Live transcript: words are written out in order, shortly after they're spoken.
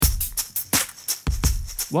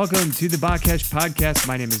Welcome to the Botcash Podcast.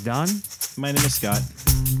 My name is Don. My name is Scott.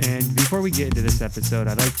 And before we get into this episode,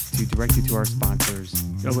 I'd like to direct you to our sponsors.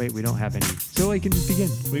 Oh, wait, we don't have any. So I can just begin.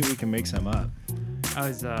 We can make some up. I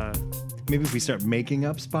was, Maybe if we start making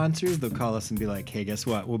up sponsors, they'll call us and be like, hey, guess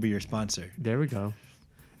what? We'll be your sponsor. there we go.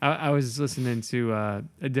 I was listening to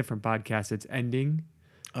a different podcast. It's Ending.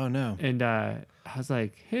 Oh, no. And I was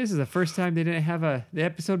like, hey, this is the first time they didn't have the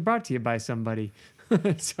episode brought to you by somebody.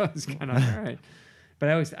 So I was kind of all right. But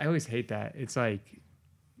I always hate that. It's like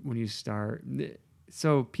when you start.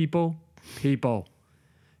 So people, you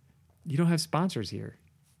don't have sponsors here.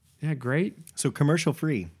 Isn't that great? So commercial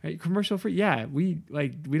free. Right? Commercial free. Yeah, we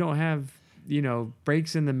don't have,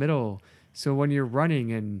 breaks in the middle. So when you're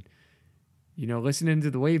running and, listening to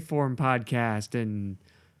the Waveform podcast and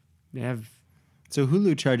they have So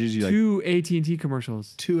Hulu charges you like two AT&T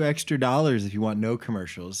commercials $2 extra if you want no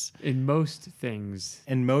commercials. in most things.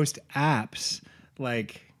 And most apps,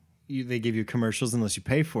 they give you commercials unless you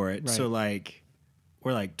pay for it. Right. So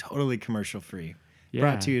we're totally commercial free. Yeah.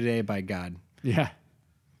 Brought to you today by God. Yeah,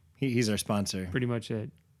 He's our sponsor, pretty much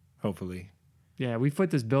it. hopefully. Yeah, we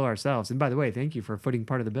foot this bill ourselves. And by the way, thank you for footing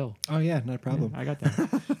part of the bill. Oh, yeah, not a problem. I got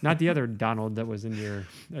that. Not the other Donald that was in your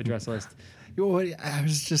address list. Well, I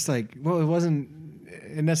was just like, it wasn't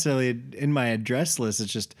necessarily in my address list.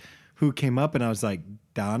 It's just who came up, and I was like,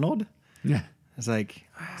 Donald? Yeah. I was like,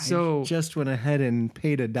 So- I just went ahead and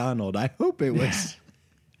paid a Donald. I hope it was.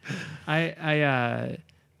 I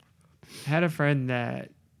had a friend that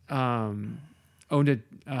owned a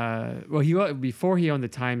before he owned the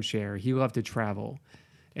timeshare, he loved to travel,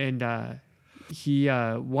 and he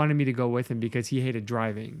wanted me to go with him because he hated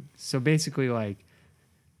driving. So basically,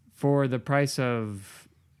 for the price of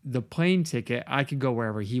the plane ticket, I could go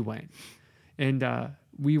wherever he went. And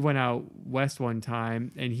we went out west one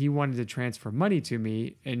time, and he wanted to transfer money to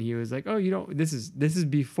me, and he was like, "Oh, you don't." This is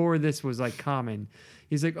before this was common.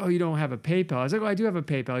 He's like, "Oh, you don't have a PayPal?" I was like, "Oh, I do have a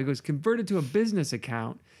PayPal." He goes, "Convert it to a business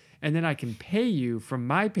account, and then I can pay you from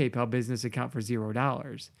my PayPal business account for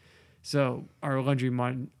 $0." So our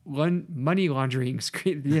money laundering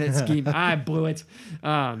scheme, I blew it,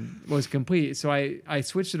 was complete. So I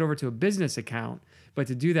switched it over to a business account, but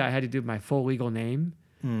to do that, I had to do my full legal name.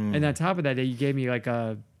 And on top of that, you gave me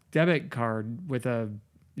a debit card with a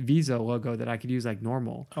Visa logo that I could use like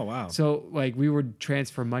normal. Oh, wow. So we would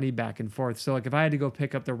transfer money back and forth. So if I had to go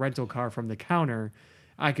pick up the rental car from the counter,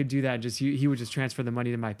 I could do that. He would just transfer the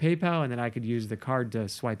money to my PayPal, and then I could use the card to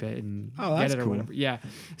swipe it and Oh, get that's it or cool. whatever. Yeah.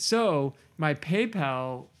 So my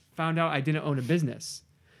PayPal found out I didn't own a business.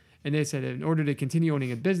 And they said, in order to continue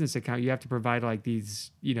owning a business account, you have to provide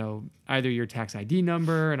these, either your tax ID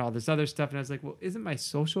number and all this other stuff. And I was like, well, isn't my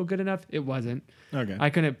social good enough? It wasn't. Okay.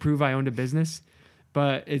 I couldn't prove I owned a business,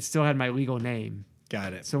 but it still had my legal name.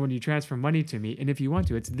 Got it. So when you transfer money to me, and if you want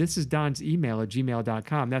to, it's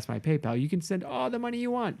thisisdonsemail@gmail.com. That's my PayPal. You can send all the money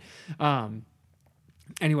you want.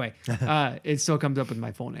 Anyway, it still comes up with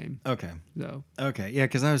my full name. Okay. So Okay. Yeah,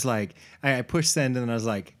 because I was like, I pushed send, and then I was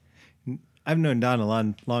like, I've known Don a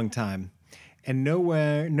long time, and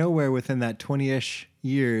nowhere within that 20-ish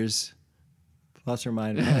years, plus or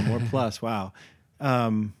minus, more plus. Wow,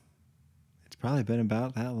 it's probably been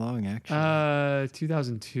about that long, actually.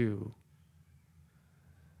 2002.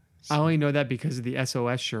 I only know that because of the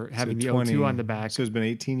SOS shirt having the 20 O2 on the back. So it's been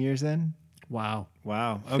 18 years then. Wow.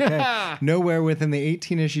 Wow. Okay. Nowhere within the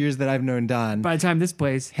 18-ish years that I've known Don. By the time this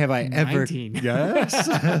plays, Have I ever? 19. Yes.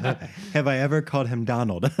 Have I ever called him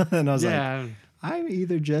Donald? And I was Yeah. like, I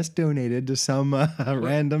either just donated to some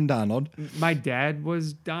random Donald. My dad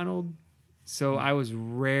was Donald, so I was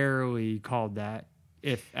rarely called that,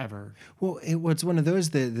 if ever. Well, it's one of those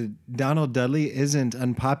that the Donald Dudley isn't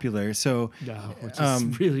unpopular. So, No, which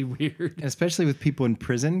is really weird. especially with people in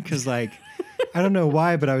prison, because I don't know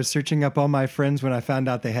why, but I was searching up all my friends when I found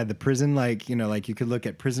out they had the prison, you could look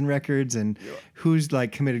at prison records and who's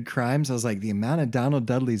committed crimes. I was like, the amount of Donald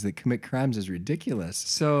Dudleys that commit crimes is ridiculous.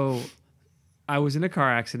 So I was in a car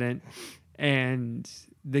accident, and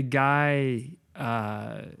the guy,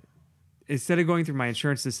 instead of going through my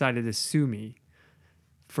insurance, decided to sue me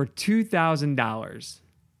for $2,000.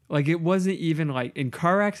 It wasn't even in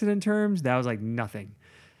car accident terms, that was nothing.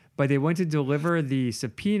 But they went to deliver the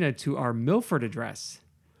subpoena to our Milford address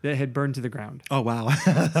that had burned to the ground. Oh, wow.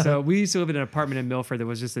 So we used to live in an apartment in Milford that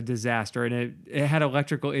was just a disaster, and it had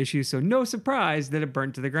electrical issues, so no surprise that it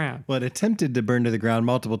burnt to the ground. Well, it attempted to burn to the ground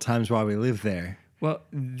multiple times while we lived there. Well,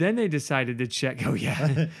 then they decided to check. Oh,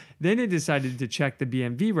 yeah. Then they decided to check the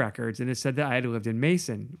BMV records, and it said that I had lived in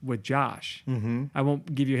Mason with Josh. Mm-hmm. I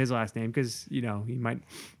won't give you his last name because, he might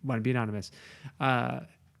want to be anonymous.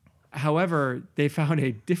 However, they found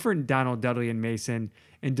a different Donald Dudley in Mason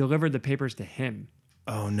and delivered the papers to him.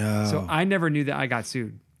 Oh no. So I never knew that I got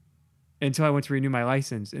sued until I went to renew my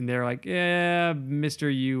license. And they're like, yeah, mister,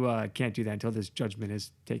 you can't do that until this judgment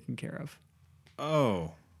is taken care of.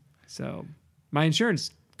 Oh. So my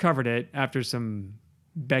insurance covered it after some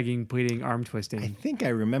begging, pleading, arm twisting. I think I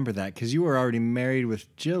remember that because you were already married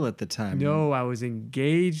with Jill at the time. No, I was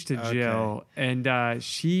engaged to Okay. Jill, and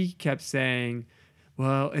she kept saying,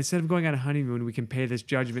 well, instead of going on a honeymoon, we can pay this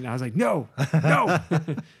judgment. And I was like, no.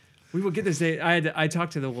 We will get this. I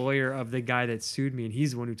talked to the lawyer of the guy that sued me, and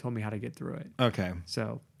he's the one who told me how to get through it. Okay.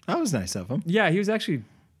 So, That was nice of him. yeah, he was actually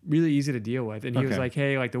really easy to deal with. And he was Okay. like,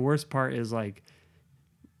 hey, like the worst part is like,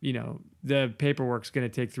 you know, the paperwork's going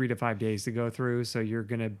to take 3 to 5 days to go through. So you're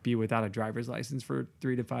going to be without a driver's license for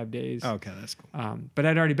 3 to 5 days. Okay, that's cool. But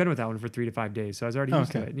I'd already been with that one for 3 to 5 days. So I was already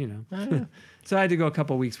used to Okay. it, you know. So I had to go a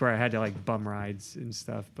couple weeks where I had to like bum rides and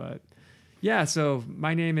stuff. But yeah, so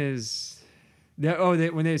my name is...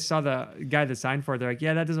 when they saw the guy that signed for it, they're like,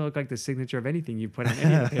 yeah, that doesn't look like the signature of anything you put on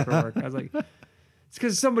any of the paperwork. I was like, it's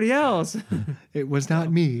because somebody else. It was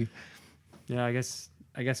not me. Yeah, I guess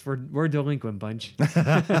we're a delinquent bunch.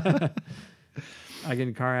 I get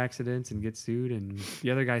in car accidents and get sued, and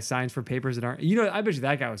the other guy signs for papers that aren't. You know, I bet you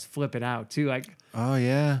that guy was flipping out too. Like, Oh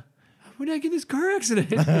yeah. when did I get in this car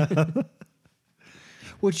accident?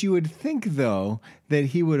 What you would think though, that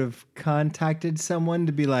he would have contacted someone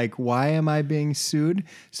to be like, why am I being sued?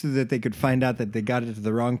 So that they could find out that they got it to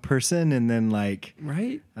the wrong person, and then like,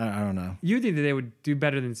 Right? I don't know. You think that they would do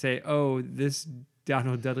better than say, "Oh, this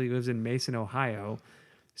Donald Dudley lives in Mason, Ohio,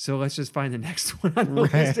 so let's just find the next one on the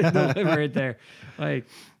list and deliver it there." Like,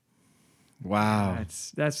 Wow.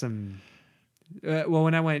 that's some. Well,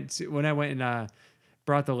 when I went and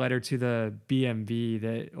brought the letter to the BMV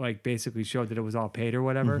that like basically showed that it was all paid or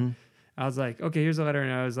whatever, I was like, okay, here's a letter,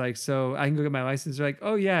 and I was like, so I can go get my license. They're like,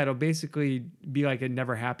 oh yeah, it'll basically be like it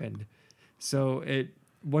never happened. So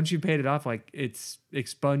once you paid it off, like it's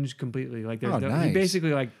expunged completely. Like there's Oh, you nice.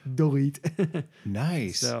 basically like delete.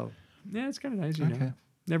 Nice. So yeah, it's kind of nice, you know. Okay.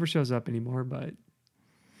 Never shows up anymore, but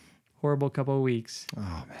horrible couple of weeks.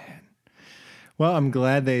 Oh man. Well, I'm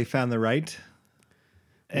glad they found the right.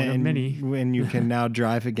 One of many. When you can now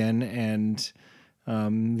drive again, and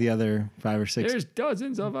the other 5 or 6 There's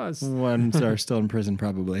dozens of us. ones are still in prison,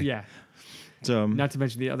 probably. Yeah, So not to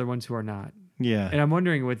mention the other ones who are not. yeah. And I'm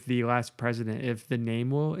wondering with the last president if the name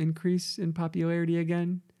will increase in popularity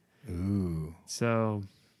again. Ooh, So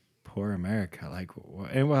poor America. Like,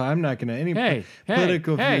 well, I'm not gonna any Hey,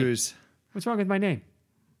 political hey. views. what's wrong with my name?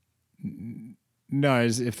 No,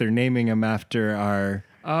 as if they're naming them after our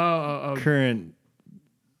Oh. current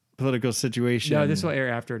political situation. No, this will air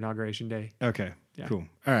after Inauguration Day. Okay. Yeah. Cool.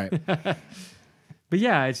 All right. But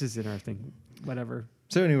yeah, it's just interesting. Whatever.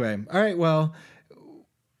 So anyway, all right. Well,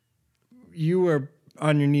 you were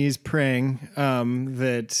on your knees praying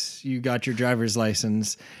that you got your driver's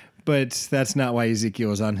license, but that's not why Ezekiel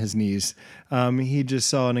was on his knees. He just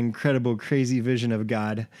saw an incredible, crazy vision of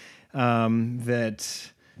God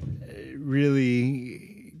that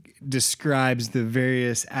really describes the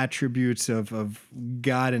various attributes of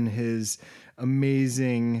God and his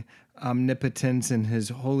amazing omnipotence and his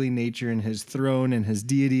holy nature and his throne and his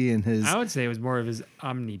deity and his... I would say it was more of his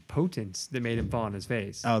omnipotence that made him fall on his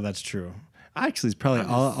face. Oh, that's true. Actually, it's probably I'm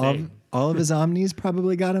just saying. all of his omnis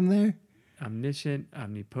probably got him there. Omniscient,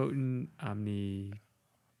 omnipotent,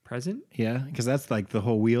 omnipresent, Yeah, because that's like the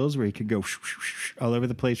whole wheels where he could go all over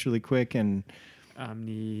the place really quick, and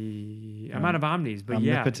I'm out of omnis, but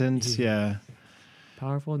yeah. omnipotent. Yeah.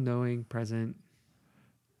 Powerful, knowing, present.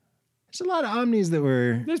 There's a lot of omnis that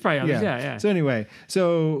were... There's probably others. Yeah. So anyway,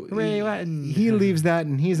 Hooray, Latin. he leaves that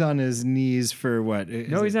and he's on his knees for what?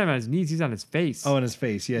 No, he's not on his knees. He's on his face. Oh, on his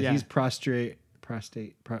face. Yeah, Yeah. he's prostate,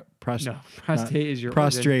 no, prostate is your organ.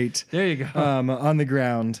 prostrate. There you go. On the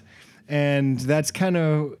ground. And that's kind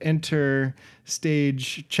of enter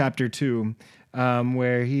stage chapter 2,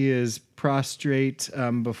 where he is prostrate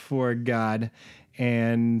before God.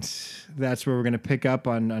 And that's where we're going to pick up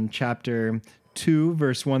on chapter 2,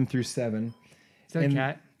 verse 1 through 7. Is that and- a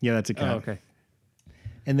cat? Yeah, that's a cat. Oh, okay.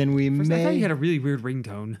 And then we First, I thought may... you had a really weird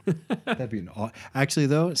ringtone. That'd be actually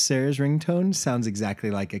though, Sarah's ringtone sounds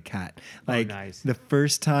exactly like a cat. Like nice. the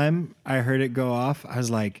first time I heard it go off, I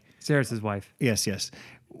was like, Sarah's his wife. yes.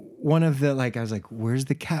 One of the I was like, where's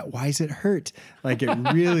the cat? Why is it hurt? Like it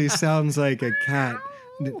really sounds like a cat.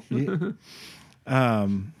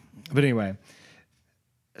 But anyway,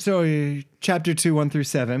 so chapter 2, 1 through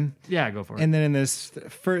 7. Yeah, go for it. And then in this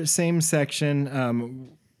same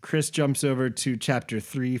section, Chris jumps over to chapter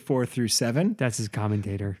 3, 4 through 7. That's his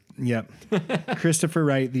commentator. Yep. Christopher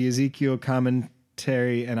Wright, the Ezekiel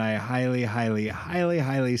commentary, and I highly, highly, highly,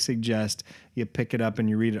 highly suggest you pick it up and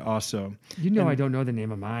you read it also. I don't know the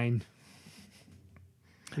name of mine.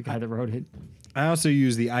 The guy that wrote it. I also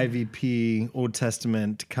use the IVP Old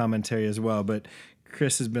Testament commentary as well, but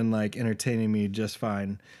Chris has been like entertaining me just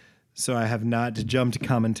fine. So I have not jumped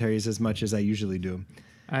commentaries as much as I usually do.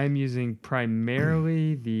 I'm using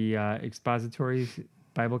primarily the expository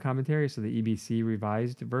Bible commentary, so the EBC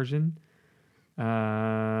revised version.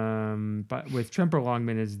 But with Tremper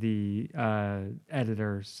Longman as the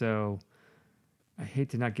editor, so I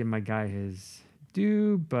hate to not give my guy his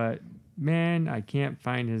due, but man, I can't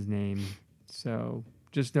find his name. So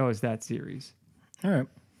just know it's that series. All right.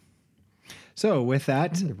 So with I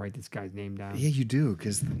that, need to write this guy's name down. yeah, you do,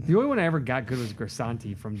 because The only one I ever got good was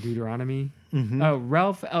Grisanti from Deuteronomy. Mhm. Oh,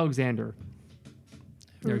 Ralph Alexander.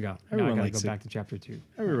 There we go. Now I Everyone gotta likes go it. back to chapter 2.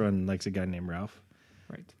 everyone likes a guy named Ralph.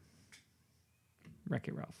 Right.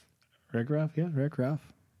 Wreck-It Ralph. Wreck Ralph? Yeah, Wreck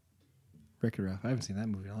Ralph. Wreck-It Ralph. I haven't seen that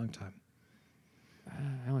movie in a long time.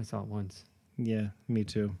 I only saw it once. Yeah, me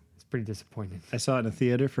too. It's pretty disappointing. I saw it in a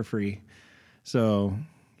theater for free. So,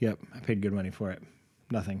 yep, I paid good money for it.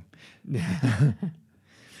 Nothing. All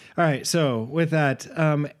right, so with that,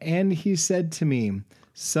 and he said to me,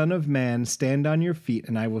 Son of man, stand on your feet,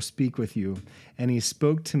 and I will speak with you. And he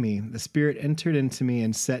spoke to me. The Spirit entered into me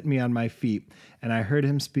and set me on my feet, and I heard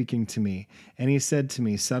him speaking to me. And he said to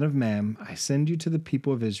me, Son of man, I send you to the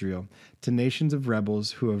people of Israel, to nations of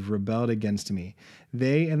rebels who have rebelled against me.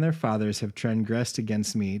 They and their fathers have transgressed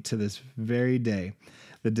against me to this very day.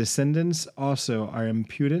 The descendants also are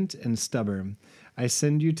impudent and stubborn. I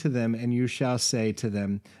send you to them, and you shall say to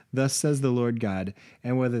them, Thus says the Lord God,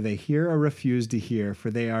 and whether they hear or refuse to hear,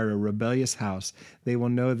 for they are a rebellious house, they will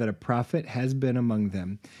know that a prophet has been among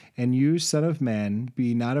them. And you, son of man,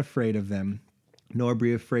 be not afraid of them, nor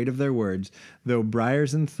be afraid of their words, though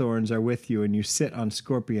briars and thorns are with you, and you sit on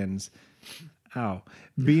scorpions. Ow.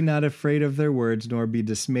 Be not afraid of their words, nor be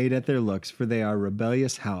dismayed at their looks, for they are a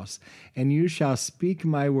rebellious house. And you shall speak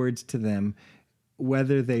my words to them,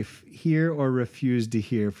 whether they hear or refuse to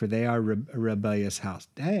hear, for they are a rebellious house.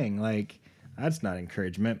 Dang, like, that's not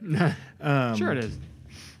encouragement. Sure it is.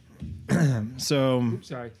 So,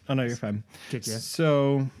 Sorry. oh no, you're fine. Kick ya.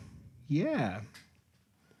 So, yeah.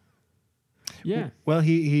 Yeah. Well,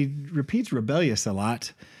 he repeats rebellious a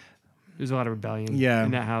lot. There's a lot of rebellion Yeah.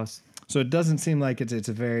 in that house. So it doesn't seem like it's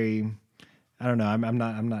a very, I don't know. I'm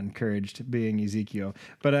not encouraged being Ezekiel,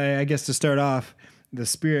 but I guess to start off, the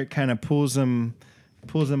Spirit kind of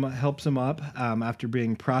helps him up after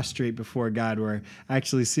being prostrate before God. We're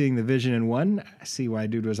actually seeing the vision in one. I see why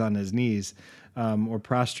dude was on his knees or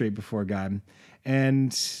prostrate before God,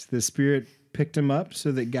 and the Spirit picked him up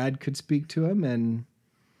so that God could speak to him, and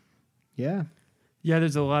yeah. Yeah,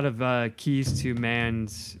 there's a lot of keys to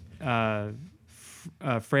man's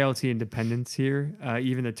frailty and dependence here.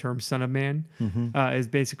 Even the term "son of man" is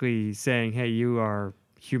basically saying, "Hey, you are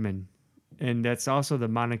human," and that's also the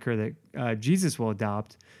moniker that Jesus will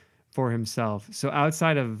adopt for himself. So,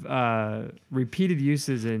 outside of repeated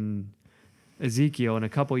uses in Ezekiel and a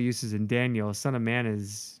couple uses in Daniel, "son of man"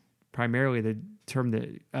 is primarily the term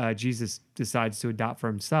that Jesus decides to adopt for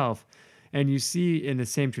himself. And you see in the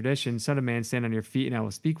same tradition, "Son of man, stand on your feet, and I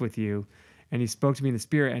will speak with you." And he spoke to me, and the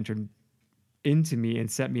Spirit entered into me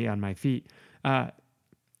and set me on my feet. That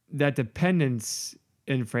dependence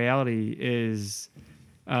and frailty is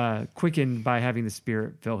quickened by having the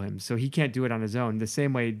Spirit fill him. So he can't do it on his own. The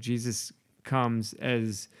same way Jesus comes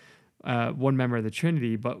as one member of the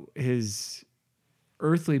Trinity, but his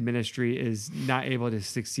earthly ministry is not able to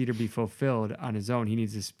succeed or be fulfilled on his own. He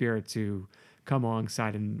needs the Spirit to come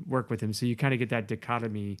alongside and work with him. So you kind of get that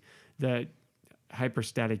dichotomy, the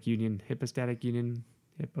hypostatic union,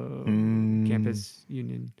 campus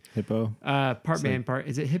union. Hippo. Part man, part.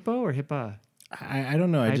 Is it hippo or hippa? I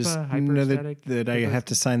don't know. I just know hyperstatic, that I have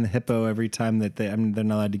to sign the hippo every time that they're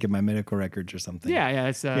not allowed to give my medical records or something. Yeah,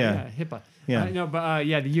 it's hippa. Yeah. No, but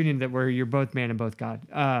the union that where you're both man and both God.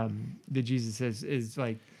 That Jesus is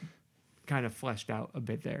like kind of fleshed out a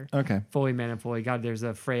bit there. Okay. Fully man and fully God. There's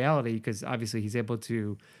a frailty because obviously he's able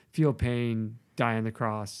to feel pain, die on the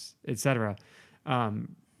cross, etc.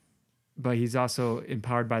 But he's also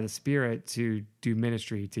empowered by the Spirit to do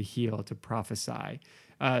ministry, to heal, to prophesy.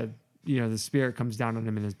 The Spirit comes down on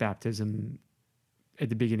him in his baptism at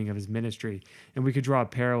the beginning of his ministry. And we could draw a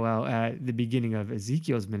parallel at the beginning of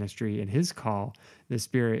Ezekiel's ministry and his call. The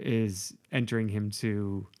Spirit is entering him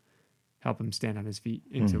to help him stand on his feet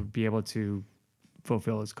and to be able to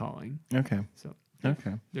fulfill his calling. Okay. So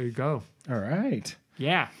Okay. there you go. All right.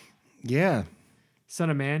 Yeah. Yeah. Son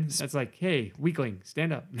of man. That's like, hey, weakling,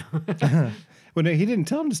 stand up. Well, no, he didn't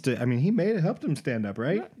tell him to stay. I mean, he helped him stand up,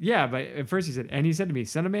 right? Yeah, but at first he said, and he said to me,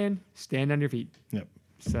 son of man, stand on your feet. Yep.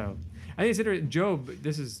 So I think it's interesting. Job,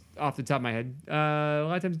 this is off the top of my head. A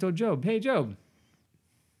lot of times I told Job, hey, Job,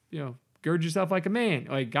 gird yourself like a man.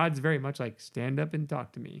 Like God's very much like, stand up and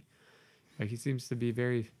talk to me. Like he seems to be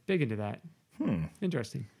very big into that.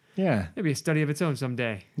 Interesting. Yeah. Maybe a study of its own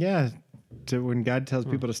someday. Yeah. To when God tells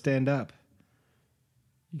people to stand up.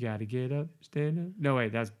 You got to get up, stand up. No,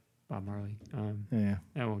 wait, that's Bob Marley. Yeah.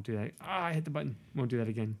 I won't do that. I hit the button. Won't do that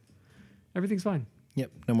again. Everything's fine.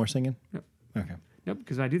 Yep. No more singing? Nope. Okay. Nope,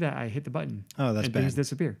 because when I do that, I hit the button. Oh, that's and bad. Things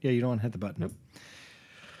disappear. Yeah, you don't want to hit the button.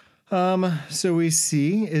 Nope. So we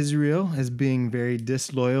see Israel as being very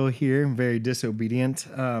disloyal here, very disobedient.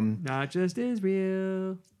 Not just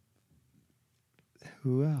Israel.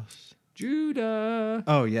 Who else? Judah.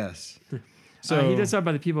 Oh, yes. So he does talk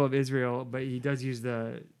about the people of Israel, but he does use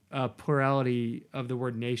the plurality of the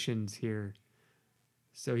word nations here.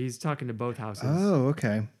 So he's talking to both houses. Oh,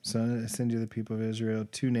 okay. So I send you the people of Israel,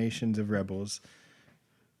 2 nations of rebels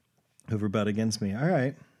who've rebelled against me. All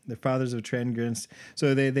right. The fathers of transgressed.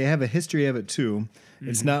 So they have a history of it too.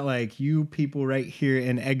 It's not like you people right here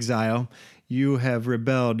in exile, you have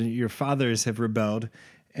rebelled, your fathers have rebelled.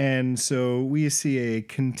 And so we see a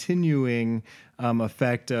continuing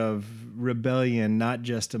effect of rebellion, not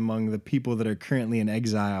just among the people that are currently in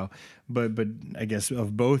exile, but I guess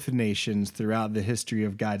of both nations throughout the history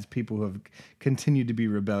of God's people who have continued to be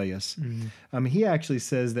rebellious. He actually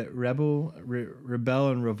says that rebel, rebel,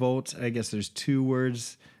 and revolt, I guess there's 2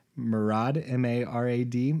 words, marad,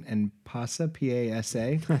 M-A-R-A-D, and pasa,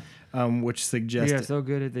 P-A-S-A, which suggests... We are so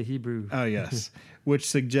good at the Hebrew. Oh, yes. Which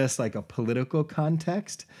suggests like a political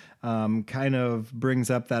context, kind of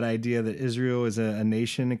brings up that idea that Israel is a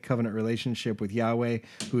nation, a covenant relationship with Yahweh,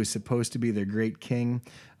 who is supposed to be their great king.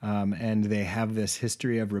 And they have this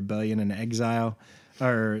history of rebellion and exile,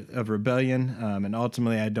 or of rebellion. And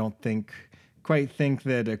ultimately, I don't quite think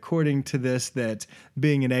that according to this, that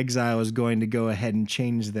being in exile is going to go ahead and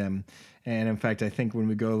change them. And in fact, I think when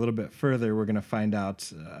we go a little bit further, we're going to find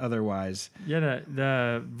out otherwise. Yeah,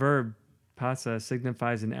 the verb pasa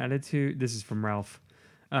signifies an attitude. This is from Ralph.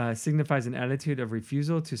 Signifies an attitude of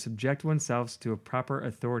refusal to subject oneself to a proper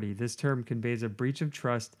authority. This term conveys a breach of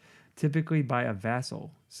trust, typically by a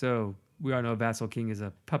vassal. So we all know a vassal king is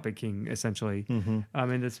a puppet king, essentially.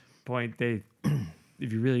 In this point, if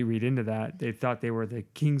you really read into that, they thought they were the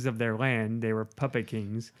kings of their land. They were puppet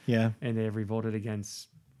kings. Yeah. And they have revolted against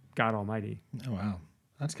God Almighty. Oh, wow.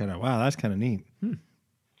 That's kind of neat.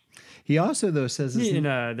 He also, though, says...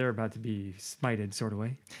 they're about to be smited, sort of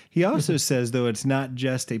way. He also says, though, it's not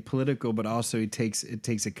just a political, but also it takes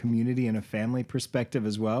a community and a family perspective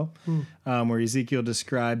as well, where Ezekiel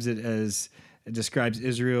describes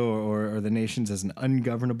Israel or the nations as an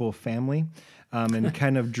ungovernable family, and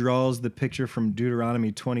kind of draws the picture from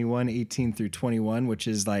Deuteronomy 21:18 through 21, which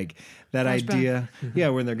is like that idea,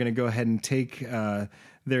 where they're going to go ahead and take...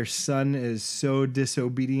 their son is so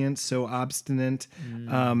disobedient, so obstinate,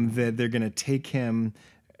 that they're going to take him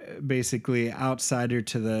basically outsider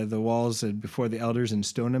to the walls before the elders and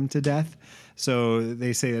stone him to death. So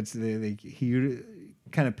they say he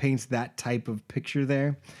kind of paints that type of picture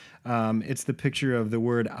there. It's the picture of the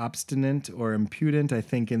word obstinate or impudent, I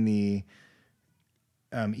think, in the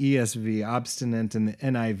ESV, obstinate, and the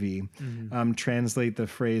NIV translate the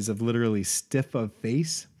phrase of literally stiff of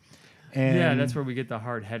face. And that's where we get the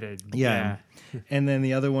hard-headed. Yeah. And then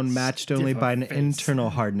the other one matched only by an internal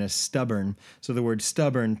hardness, stubborn. So the word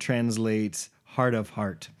stubborn translates heart of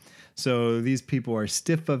heart. So these people are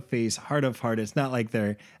stiff of face, hard of heart. It's not like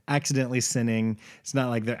they're accidentally sinning. It's not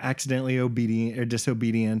like they're accidentally obedient or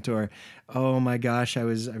disobedient, or, oh my gosh, I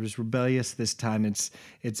was rebellious this time. It's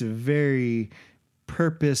a very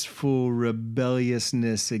purposeful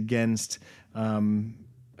rebelliousness against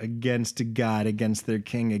God, against their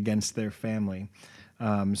king, against their family.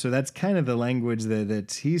 So that's kind of the language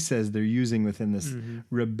that he says they're using within this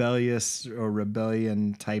rebellious or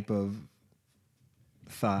rebellion type of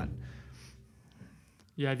thought.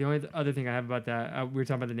 Yeah, the only other thing I have about that, we were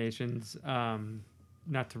talking about the nations,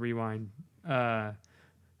 not to rewind.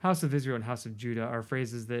 House of Israel and House of Judah are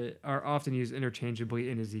phrases that are often used interchangeably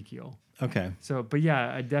in Ezekiel. Okay. So, but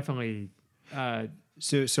yeah, I definitely...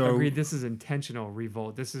 So agreed. This is intentional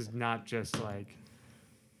revolt. This is not just like,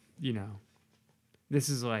 this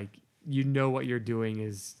is like, what you're doing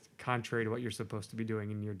is contrary to what you're supposed to be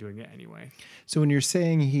doing, and you're doing it anyway. So when you're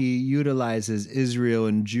saying he utilizes Israel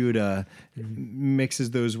and Judah,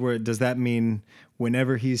 mixes those words, does that mean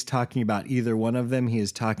whenever he's talking about either one of them, he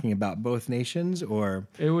is talking about both nations, or?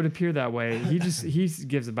 It would appear that way. He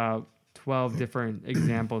gives about 12 different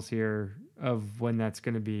examples here of when that's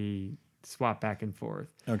going to be swapped back and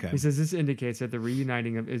forth. Okay. He says this indicates that the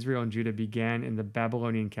reuniting of Israel and Judah began in the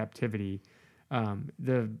Babylonian captivity.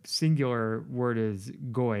 The singular word is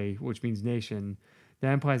goy, which means nation.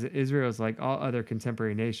 That implies that Israel is like all other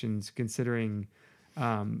contemporary nations, considering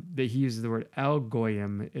that he uses the word el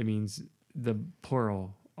goyim. It means the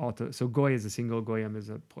plural. Also, so goy is a single, goyim is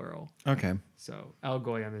a plural. Okay. So el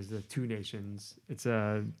goyim is the two nations. It's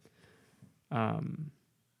a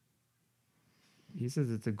he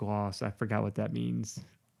says it's a gloss. I forgot what that means.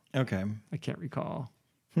 Okay. I can't recall.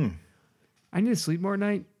 I need to sleep more at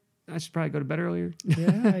night. I should probably go to bed earlier.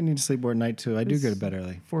 Yeah, I need to sleep more at night too. I do go to bed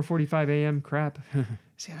early. 4:45 a.m. Crap.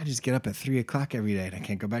 See, I just get up at 3 o'clock every day and I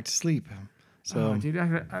can't go back to sleep. So, oh, dude,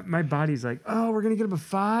 my body's like, oh, we're gonna get up at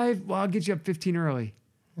 5. Well, I'll get you up 15 early.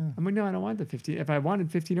 Yeah. I'm like, no, I don't want the 15. If I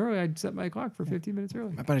wanted 15 early, I'd set my clock for 15 minutes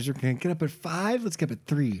early. My body's like, get up at 5. Let's get up at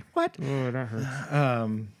 3. What? Oh, that hurts.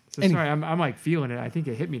 Sorry, I'm like feeling it. I think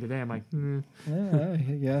it hit me today. I'm like,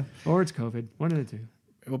 yeah. Or it's COVID. One of the two.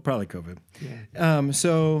 Well, probably COVID. Yeah.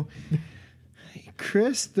 So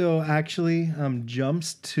Chris, though, actually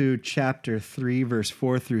jumps to chapter 3, verse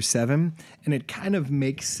 4 through 7. And it kind of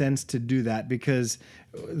makes sense to do that because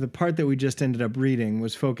the part that we just ended up reading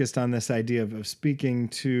was focused on this idea of speaking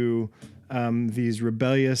to these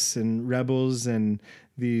rebellious and rebels, and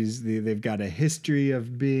they've got a history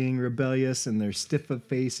of being rebellious, and they're stiff of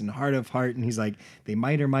face and hard of heart. And he's like, they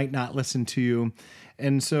might or might not listen to you.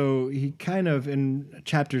 And so he kind of, in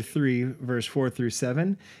chapter 3, verse 4 through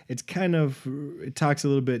 7, it talks a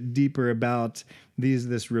little bit deeper about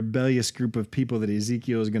this rebellious group of people that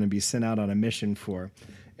Ezekiel is going to be sent out on a mission for.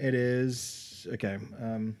 It is, okay.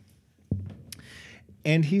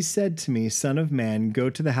 And he said to me, Son of man, go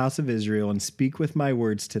to the house of Israel and speak with my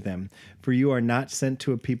words to them. For you are not sent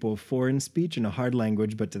to a people of foreign speech and a hard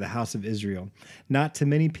language, but to the house of Israel. Not to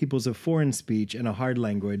many peoples of foreign speech and a hard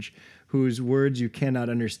language, whose words you cannot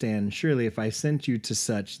understand. Surely if I sent you to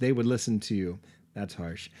such, they would listen to you. That's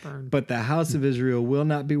harsh. Burn. But the house of Israel will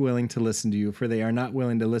not be willing to listen to you, for they are not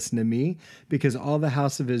willing to listen to me, because all the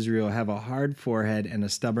house of Israel have a hard forehead and a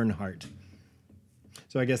stubborn heart.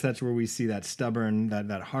 So I guess that's where we see that stubborn,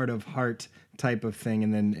 that hard of heart type of thing.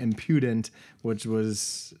 And then impudent, which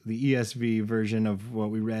was the ESV version of what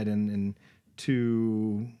we read in 4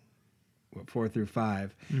 through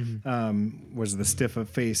 5, was the stiff of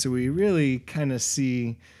face. So we really kind of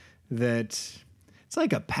see that it's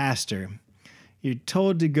like a pastor. You're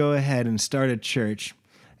told to go ahead and start a church,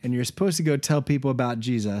 and you're supposed to go tell people about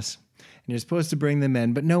Jesus, and you're supposed to bring them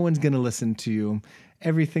in, but no one's going to listen to you.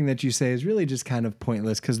 Everything that you say is really just kind of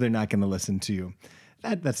pointless because they're not going to listen to you.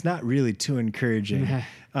 That's not really too encouraging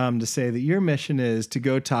to say that your mission is to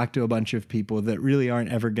go talk to a bunch of people that really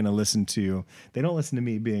aren't ever going to listen to you. They don't listen to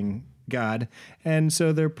me being God, and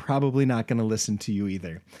so they're probably not going to listen to you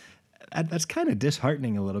either. That's kind of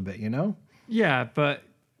disheartening a little bit, you know? Yeah, but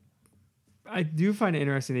I do find it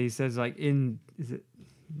interesting that he says, like, is it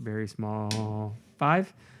very small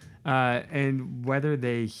 5? And whether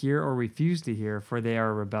they hear or refuse to hear, for they are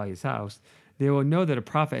a rebellious house, they will know that a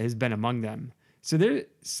prophet has been among them. So there's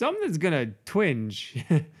something's going to twinge.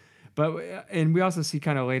 And we also see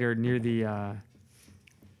kind of later near the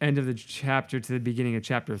end of the chapter to the beginning of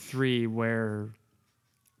chapter 3 where,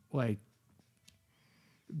 like,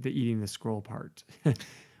 the eating the scroll part,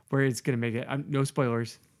 where it's going to make it, no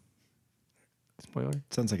spoilers. Spoiler?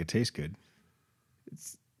 Sounds like it tastes good.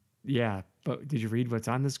 Yeah, but did you read what's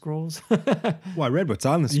on the scrolls? Well, I read what's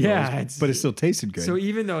on the scrolls, but it still tasted good. So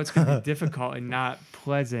even though it's going to be difficult and not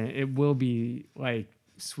pleasant, it will be like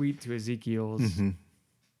sweet to Ezekiel's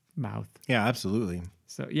mouth. Yeah, absolutely.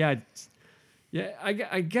 So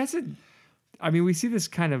I guess it. I mean, we see this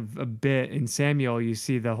kind of a bit in Samuel. You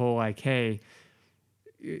see the whole like, hey,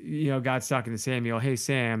 God's talking to Samuel. Hey,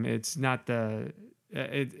 Sam, it's not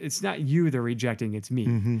it's not you they're rejecting, it's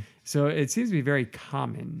me. So it seems to be very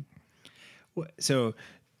common. So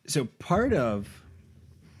part of,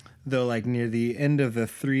 though, like near the end of the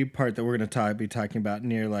 3 part that we're going to be talking about,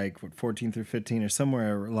 near like 14 through 15 or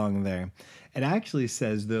somewhere along there, it actually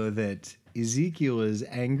says, though, that Ezekiel is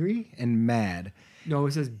angry and mad. No,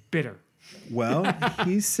 it says bitter. Well,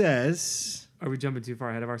 he says... Are we jumping too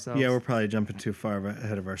far ahead of ourselves? Yeah, we're probably jumping too far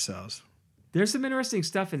ahead of ourselves. There's some interesting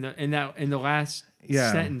stuff in the last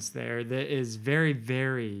Yeah. sentence there that is very,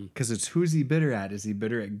 very. Because it's who's he bitter at? Is he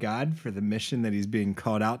bitter at God for the mission that he's being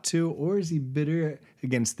called out to, or is he bitter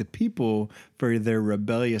against the people for their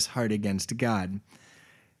rebellious heart against God?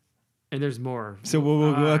 And there's more. So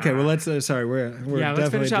okay. Well, let's. Sorry, we're Yeah, let's definitely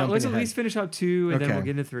finish out. jumping Let's ahead. at least finish out 2, and then Okay. we'll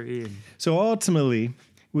get into 3. So ultimately,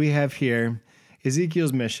 we have here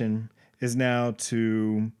Ezekiel's mission is now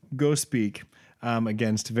to go speak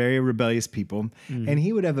against very rebellious people, and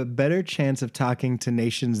he would have a better chance of talking to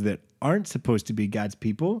nations that aren't supposed to be God's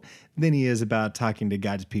people than he is about talking to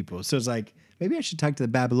God's people. So it's like, maybe I should talk to the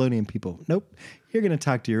Babylonian people. Nope, you're going to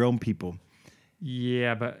talk to your own people.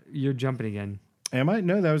 Yeah, but you're jumping again. Am I?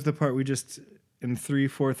 No, that was the part we just in 3,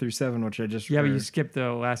 4 through 7, which I just Yeah, but read. you skipped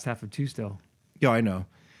the last half of 2 still. Yeah, I know.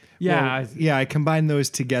 Yeah. Well, I combined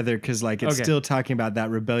those together because like it's Okay. still talking about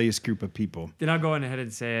that rebellious group of people. Then I'll go on ahead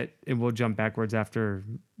and say it, and we'll jump backwards after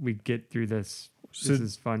we get through this. So- This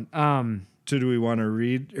is fun. So do we want to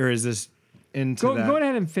read, or is this into Go that?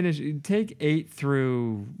 ahead and finish. Take 8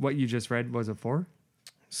 through what you just read. Was it 4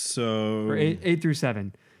 So or 8 through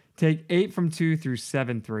 7? Take 8 from 2 through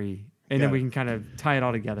 7 3, and Got then we it. can kind of tie it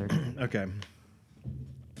all together. Okay.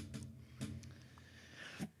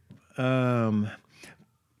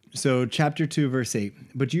 So chapter 2, verse 8.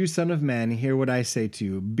 But you, son of man, hear what I say to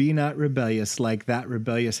you. Be not rebellious like that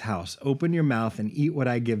rebellious house. Open your mouth and eat what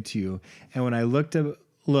I give to you. And when I looked,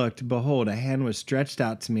 behold, a hand was stretched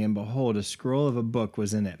out to me, and behold, a scroll of a book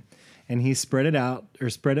was in it. And he spread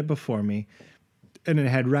it before me, and it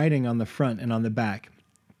had writing on the front and on the back.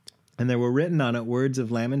 And there were written on it words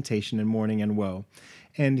of lamentation and mourning and woe.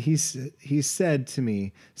 And he said to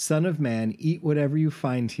me, Son of man, eat whatever you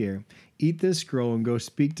find here. Eat this scroll and go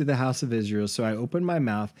speak to the house of Israel. So I opened my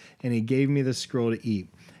mouth, and he gave me the scroll to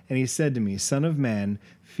eat. And he said to me, Son of man,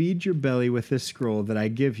 feed your belly with this scroll that I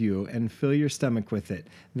give you, and fill your stomach with it.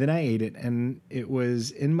 Then I ate it, and it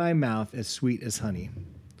was in my mouth as sweet as honey.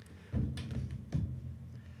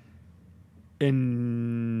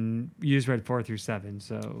 And you just read 4 through 7.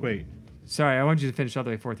 So Wait. sorry, I want you to finish all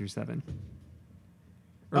the way 4 through 7.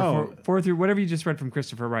 Or Oh. 4 through whatever you just read from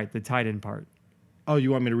Christopher Wright, the tied-in part. Oh,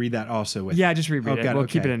 you want me to read that also with Yeah, just reread it. got it, We'll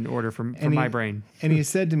keep it okay. in order from And my he- brain. And he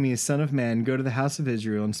said to me, Son of man, go to the house of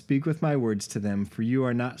Israel and speak with my words to them, for you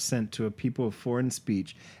are not sent to a people of foreign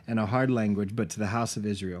speech and a hard language, but to the house of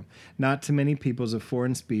Israel. Not to many peoples of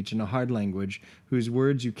foreign speech and a hard language, whose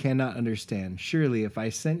words you cannot understand. Surely, if I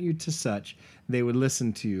sent you to such, they would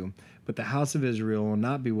listen to you. But the house of Israel will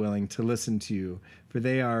not be willing to listen to you, for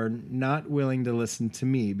they are not willing to listen to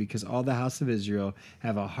me, because all the house of Israel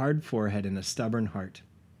have a hard forehead and a stubborn heart.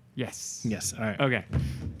 Yes. Yes, all right. Okay.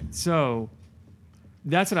 So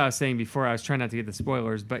that's what I was saying before. I was trying not to get the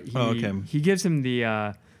spoilers, but he gives him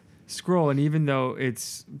the scroll, and even though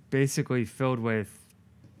it's basically filled with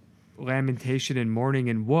lamentation and mourning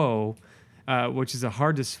and woe, which is a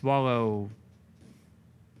hard to swallow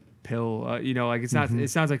pill, like it's not. It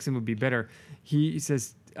sounds like something would be bitter. He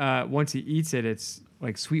says once he eats it, it's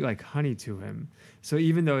like sweet like honey to him. So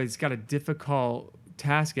even though it's got a difficult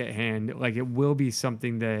task at hand, like it will be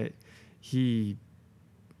something that he,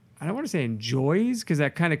 I don't want to say enjoys, because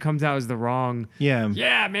that kind of comes out as the wrong. Yeah,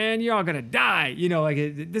 man, you're all gonna die.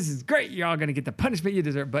 This is great. You're all gonna get the punishment you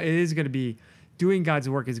deserve. But it is gonna be, doing God's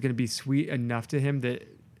work is gonna be sweet enough to him that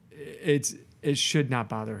it should not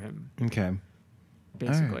bother him. Okay.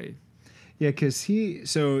 Basically. Yeah, because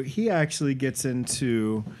he actually gets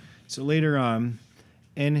into, so later on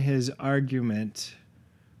in his argument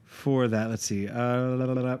for that, let's see,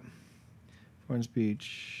 foreign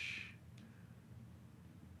speech.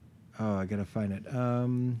 Oh, I gotta find it.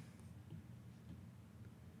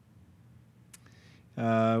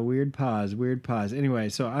 Weird pause. Anyway,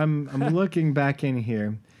 so I'm looking back in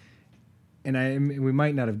here, and we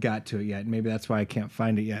might not have got to it yet. Maybe that's why I can't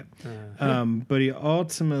find it yet. But he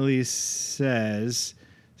ultimately says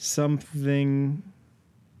something.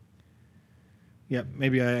 Yep,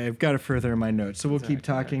 maybe I've got it further in my notes. So we'll That's keep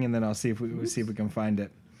all right. talking, and then I'll see if we can find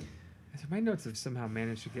it. So my notes have somehow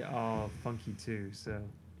managed to get all funky too.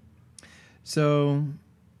 So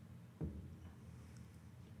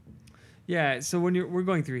Yeah, so when we're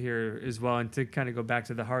going through here as well, and to kind of go back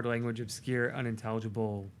to the hard language, obscure,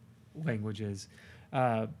 unintelligible languages,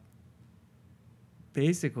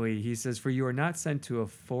 basically he says, "For you are not sent to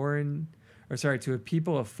to a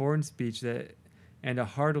people of foreign speech and a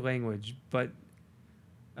hard language, but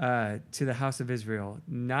to the house of Israel,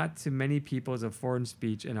 not to many peoples of foreign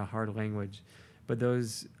speech and a hard language, but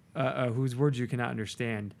those whose words you cannot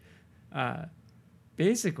understand."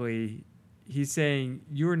 Basically, he's saying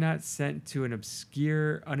you are not sent to an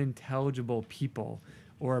obscure, unintelligible people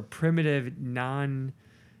or a primitive,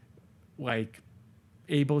 like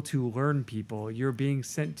able to learn people. You're being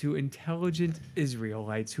sent to intelligent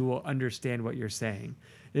Israelites who will understand what you're saying.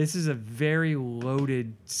 This is a very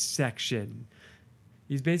loaded section.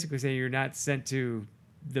 He's basically saying you're not sent to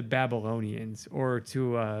the Babylonians or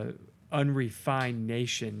to a unrefined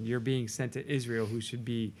nation. You're being sent to Israel, who should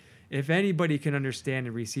be, if anybody can understand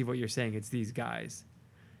and receive what you're saying, it's these guys.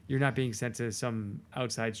 You're not being sent to some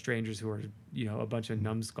outside strangers who are, a bunch of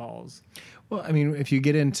numbskulls. Well, I mean, if you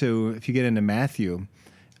get into Matthew,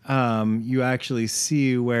 you actually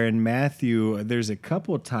see where in Matthew there's a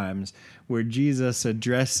couple times where Jesus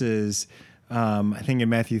addresses. I think in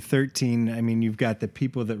Matthew 13, I mean, you've got the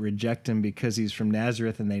people that reject him because he's from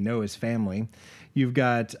Nazareth and they know his family. You've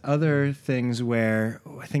got other things where,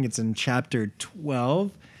 I think it's in chapter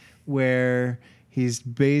 12, where he's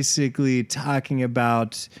basically talking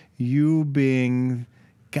about you being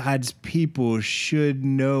God's people should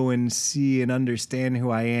know and see and understand who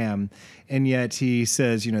I am. And yet he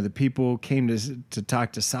says, the people came to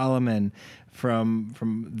talk to Solomon from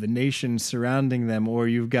the nations surrounding them. Or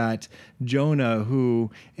you've got Jonah,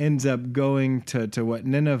 who ends up going to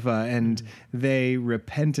Nineveh, and they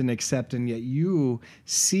repent and accept, and yet you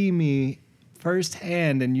see me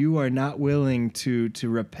firsthand and you are not willing to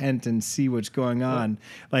repent and see what's going on.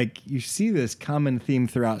 Like, you see this common theme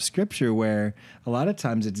throughout scripture where a lot of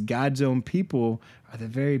times it's God's own people are the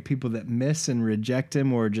very people that miss and reject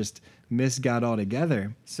him or just miss God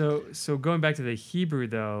altogether. So going back to the Hebrew,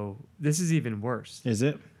 though, this is even worse. Is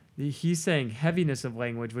it? He's saying heaviness of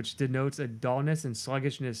language, which denotes a dullness and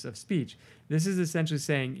sluggishness of speech. This is essentially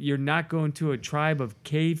saying you're not going to a tribe of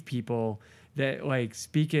cave people that like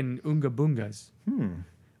speak in unga bungas.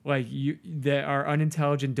 Like that are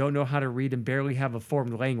unintelligent, don't know how to read, and barely have a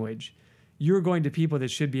formed language. You're going to people that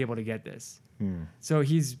should be able to get this. So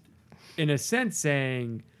he's, in a sense,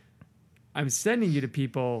 saying, I'm sending you to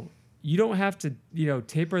people. You don't have to,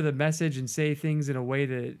 taper the message and say things in a way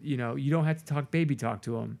that, you don't have to talk baby talk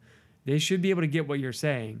to them. They should be able to get what you're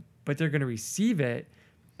saying, but they're going to receive it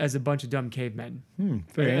as a bunch of dumb cavemen.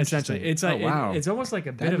 Very essentially. interesting. It's like, wow. it's almost like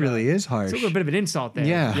a bit that of really is harsh. It's a little bit of an insult there.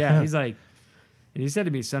 Yeah. Yeah. He's like, and he said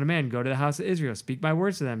to me, son of man, go to the house of Israel, speak my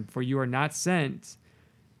words to them, for you are not sent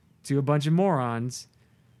to a bunch of morons.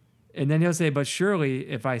 And then he'll say, but surely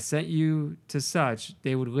if I sent you to such,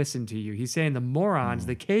 they would listen to you. He's saying the morons,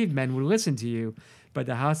 the cavemen would listen to you, but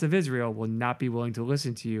the house of Israel will not be willing to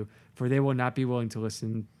listen to you, for they will not be willing to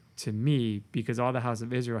listen to me, because all the house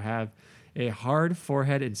of Israel have a hard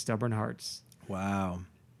forehead and stubborn hearts. Wow.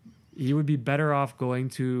 He would be better off going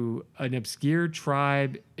to an obscure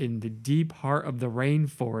tribe in the deep heart of the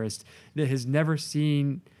rainforest that has never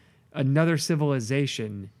seen another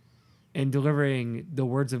civilization and delivering the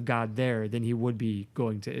words of God there than he would be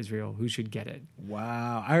going to Israel, who should get it.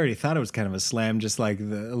 Wow. I already thought it was kind of a slam, just like a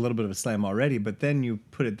little bit of a slam already, but then you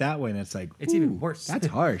put it that way and it's like, it's even worse. That's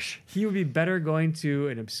harsh. He would be better going to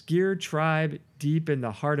an obscure tribe deep in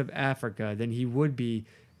the heart of Africa than he would be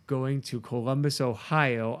going to Columbus,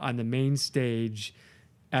 Ohio on the main stage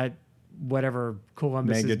at whatever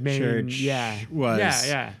Columbus's Mega main church was.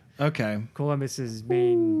 Yeah. Okay. Columbus's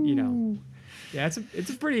main, Yeah, it's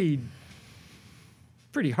a pretty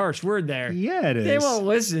harsh word there. Yeah, it is. They won't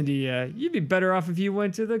listen to you. You'd be better off if you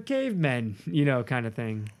went to the cavemen, kind of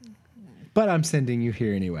thing. But I'm sending you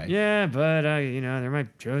here anyway. Yeah, but they're my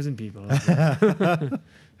chosen people.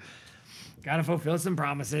 Gotta fulfill some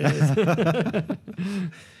promises.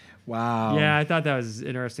 Wow. Yeah, I thought that was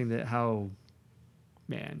interesting that how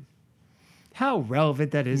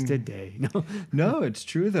relevant that is today. No, it's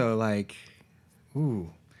true though. Like,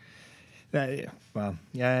 ooh. Well,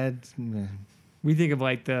 yeah. It's, we think of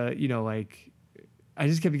like the, I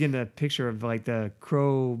just kept getting the picture of like the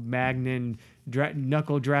Cro-Magnon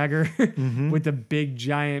knuckle dragger with the big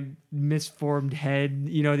giant misformed head,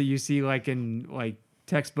 that you see like in like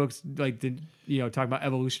textbooks, like the, talk about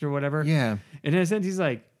evolution or whatever. Yeah. And in a sense, he's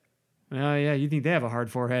like, oh yeah, you think they have a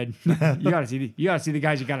hard forehead? you gotta see the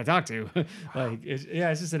guys you gotta talk to. Like, it's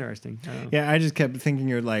just interesting. I just kept thinking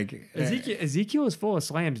you're like Ezekiel is full of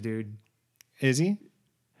slams, dude. Is he?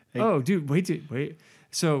 Oh, dude, wait.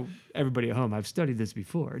 So everybody at home, I've studied this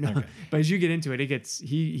before. No, okay. But as you get into it,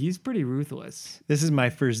 he's pretty ruthless. This is my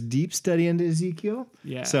first deep study into Ezekiel.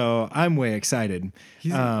 Yeah. So I'm way excited.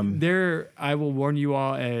 I will warn you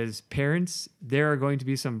all as parents, there are going to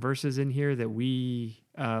be some verses in here that we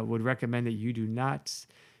would recommend that you do not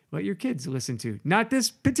let your kids listen to. Not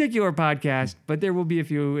this particular podcast, but there will be a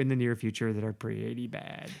few in the near future that are pretty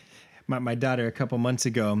bad. My daughter, a couple months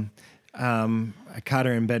ago, I caught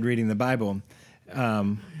her in bed reading the Bible.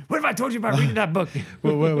 What if I told you about reading that book?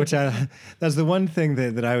 That's the one thing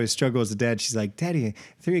that I always struggle as a dad. She's like, Daddy,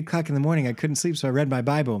 3:00 in the morning, I couldn't sleep, so I read my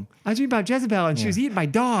Bible. I was reading about Jezebel, and she was eating my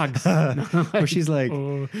dogs. Where she's like,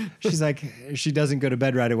 she doesn't go to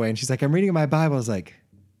bed right away, and she's like, I'm reading my Bible. I was like,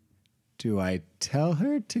 do I tell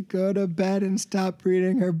her to go to bed and stop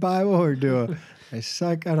reading her Bible, or do I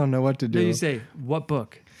suck? I don't know what to do. Then you say, what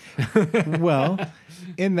book? Well,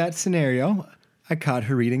 in that scenario, I caught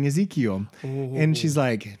her reading Ezekiel. And she's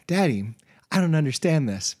like, Daddy, I don't understand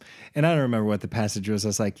this. And I don't remember what the passage was. I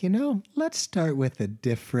was like, let's start with a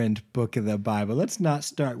different book of the Bible. Let's not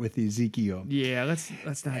start with Ezekiel. Yeah, let's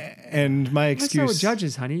not. And my Let's start with excuse,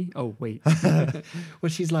 Judges, honey. Oh, wait. well,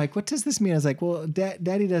 she's like, what does this mean? I was like, well,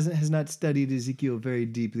 Daddy has not studied Ezekiel very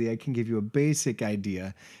deeply. I can give you a basic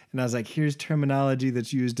idea. And I was like, here's terminology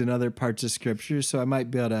that's used in other parts of scripture, so I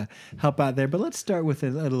might be able to help out there. But let's start with a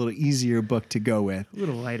little easier book to go with. A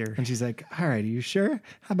little lighter. And she's like, all right, are you sure?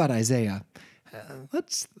 How about Isaiah?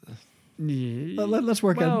 Let's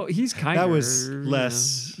work on. Well, he's kind That of. was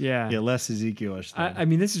less. Yeah. Less Ezekiel-ish. I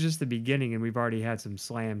mean, this is just the beginning, and we've already had some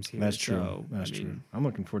slams here. That's true. So, That's I true. mean, I'm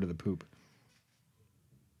looking forward to the poop.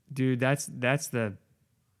 dude, that's the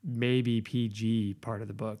maybe PG part of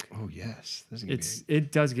the book. Oh yes, this is gonna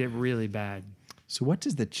It does get really bad. So what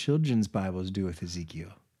does the children's Bibles do with Ezekiel?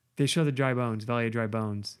 They show the dry bones, Valley of Dry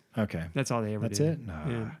Bones. Okay, That's all they ever that's do. it. No.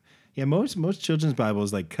 Yeah. Yeah, most children's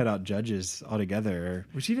Bibles like cut out judges altogether.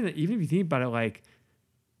 Which even if you think about it, like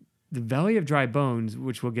the Valley of Dry Bones,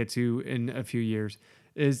 which we'll get to in a few years,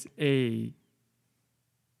 is a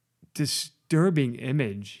disturbing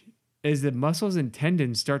image. As the muscles and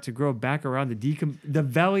tendons start to grow back around the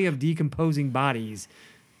valley of decomposing bodies.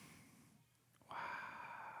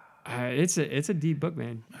 Wow, it's a deep book,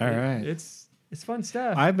 man. All right. It's fun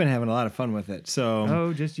stuff. I've been having a lot of fun with it. So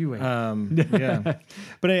Oh, just you wait. yeah,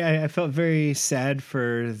 but I felt very sad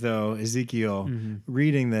for Ezekiel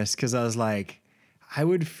reading this, because I was like,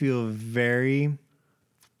 I'd feel very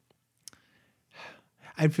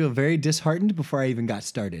disheartened before I even got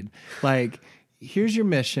started. Like, here's your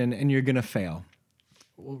mission and you're gonna fail.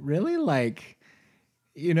 Well, really? Like,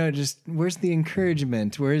 just where's the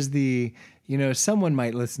encouragement? Where's the someone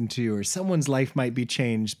might listen to you, or someone's life might be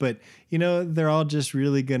changed, but they're all just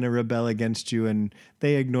really going to rebel against you, and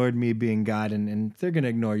they ignored me being God, and they're going to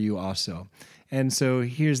ignore you also. And so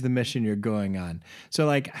here's the mission you're going on. So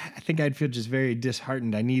like, I think I'd feel just very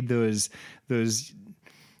disheartened. I need those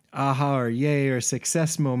aha or yay or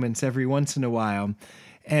success moments every once in a while.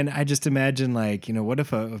 And I just imagine, like, what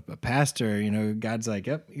if a pastor, God's like,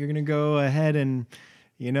 yep, you're going to go ahead and,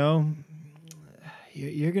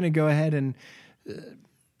 you're going to go ahead and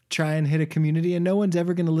try and hit a community, and no one's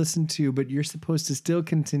ever going to listen to you, but you're supposed to still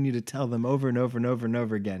continue to tell them over and over and over and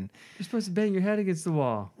over again. You're supposed to bang your head against the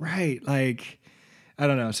wall. Right. Like, I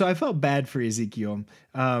don't know. So I felt bad for Ezekiel,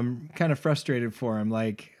 kind of frustrated for him.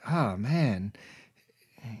 Like, oh man,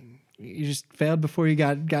 you just failed before you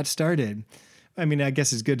got started. I mean, I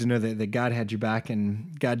guess it's good to know that God had your back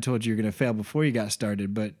and God told you you're going to fail before you got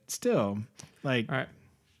started, but still, like. All right.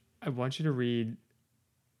 I want you to read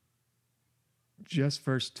just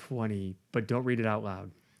verse 20, but don't read it out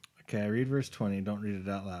loud. Okay, I read verse 20. Don't read it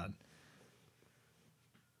out loud.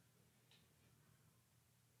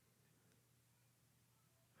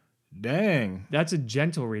 Dang. That's a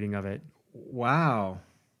gentle reading of it. Wow.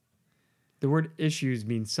 The word issues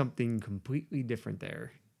means something completely different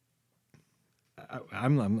there.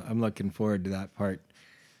 I'm looking forward to that part.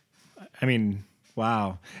 I mean,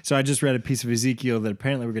 wow. So I just read a piece of Ezekiel that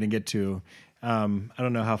apparently we're going to get to. I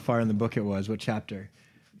don't know how far in the book it was. What chapter?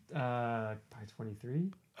 By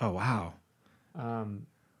 23. Oh, wow. Um,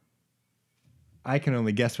 I can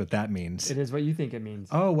only guess what that means. it is what you think it means.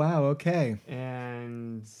 Oh, wow. Okay.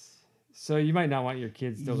 And so you might not want your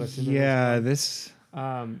kids to listen to Yeah, this.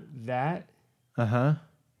 That Uh-huh.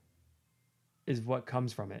 is what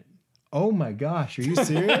comes from it. Oh my gosh, are you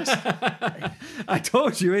serious? I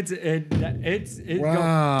told you it's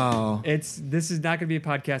Wow. this is not going to be a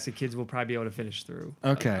podcast that kids will probably be able to finish through.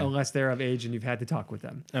 Okay. Unless they're of age and you've had to talk with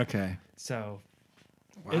them. Okay. So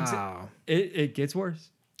Wow. it gets worse.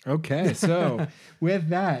 Okay, so with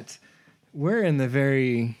that, we're in the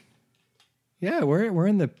we're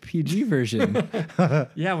in the PG version.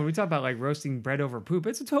 Yeah, when we talk about like roasting bread over poop,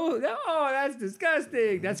 it's a total. Oh, that's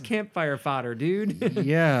disgusting. That's campfire fodder, dude.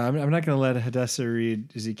 Yeah, I'm not going to let Hadassah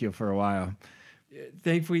read Ezekiel for a while.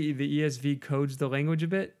 Thankfully, the ESV codes the language a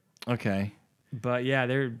bit. Okay. But yeah,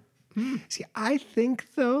 they're See, I think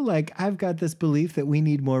though, like I've got this belief that we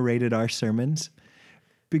need more rated R sermons,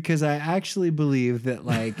 because I actually believe that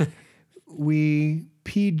like we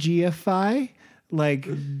PGify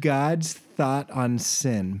like God's thought on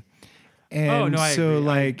sin. And Oh no, I so agree.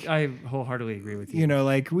 like I wholeheartedly agree with you. you know,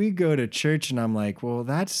 like we go to church and I'm like, well,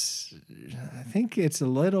 I think it's a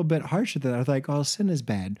little bit harsher than that. I was like, oh, sin is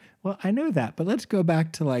bad. Well, I know that, but let's go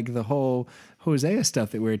back to like the whole Hosea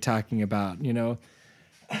stuff that we were talking about, you know?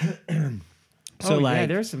 So yeah,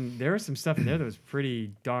 there was some stuff in there that was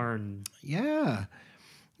pretty darn. Yeah.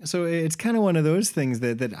 So it's kind of one of those things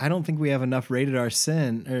that I don't think we have enough rated R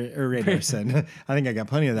sin or rated R sin. I think I got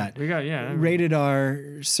plenty of that. We got Rated R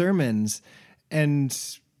sermons, and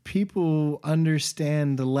people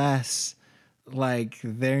understand less like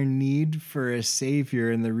their need for a savior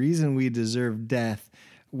and the reason we deserve death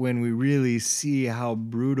when we really see how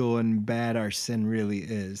brutal and bad our sin really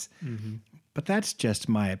is. Mm-hmm. But that's just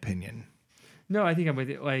my opinion. No, I think I'm with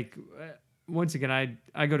you. Like once again,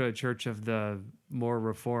 I go to a church of the more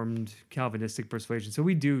reformed Calvinistic persuasion, so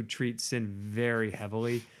we do treat sin very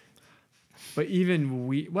heavily. But even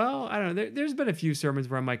I don't know. There's been a few sermons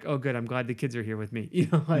where I'm like, oh, good, I'm glad the kids are here with me. You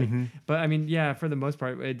know, like. Mm-hmm. But I mean, yeah, for the most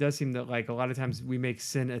part, it does seem that like a lot of times we make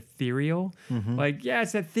sin ethereal. Mm-hmm. Like, yeah,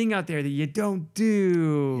 it's that thing out there that you don't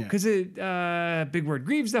do because it big word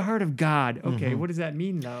grieves the heart of God. Okay, what does that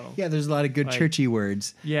mean though? Yeah, there's a lot of good Like, churchy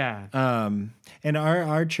words. Yeah. And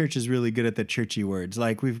our church is really good at the churchy words.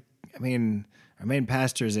 Like our main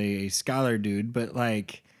pastor is a scholar dude, but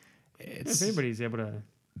like If anybody's able to.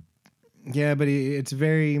 Yeah, but it's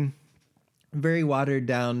very, very watered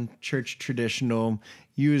down church traditional,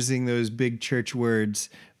 using those big church words,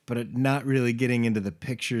 but not really getting into the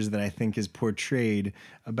pictures that I think is portrayed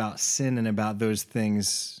about sin and about those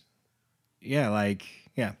things. Yeah, like,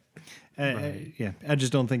 yeah. Right. I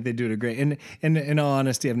just don't think they do it great. And in all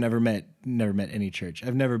honesty, I've never met any church.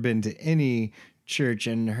 I've never been to any church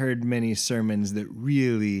and heard many sermons that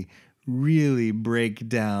really, really break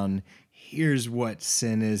down here's what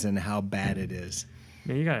sin is and how bad it is.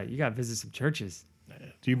 Man, you gotta visit some churches.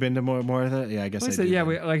 You been to more of that? Yeah, I guess I Like I said, do. yeah,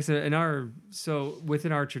 like I said,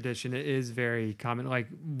 within our tradition, it is very common. Like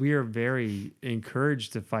we are very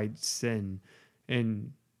encouraged to fight sin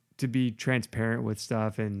and to be transparent with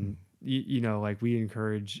stuff, and you know, like we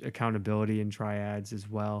encourage accountability and triads as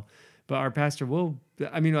well. But our pastor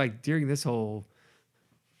like during this whole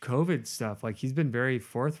COVID stuff, like he's been very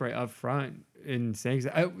forthright up front in saying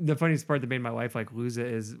the funniest part that made my wife like lose it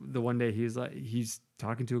is the one day he's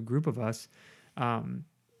talking to a group of us,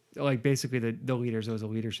 like basically the leaders. It was a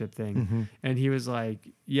leadership thing, and he was like,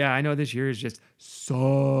 "Yeah, I know this year has just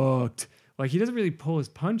sucked." Like he doesn't really pull his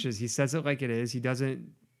punches. He says it like it is. He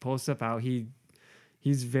doesn't pull stuff out.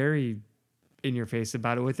 He's very in your face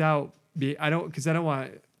about it without I don't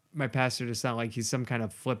want my pastor to sound like he's some kind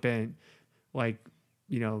of flippant, like,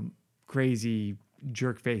 you know, crazy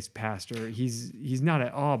jerk-faced pastor. He's not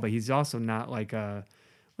at all, but he's also not like we're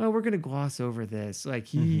going to gloss over this. Like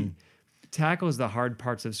he tackles the hard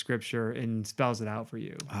parts of scripture and spells it out for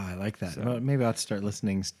you. Oh, I like that. So- Well, maybe I'll start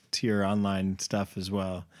listening to your online stuff as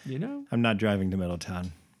well. You know? I'm not driving to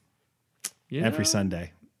Middletown every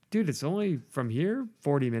Sunday. Dude, it's only from here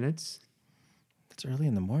 40 minutes. It's early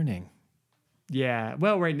in the morning. Yeah.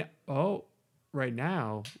 Well, right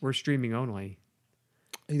now we're streaming only.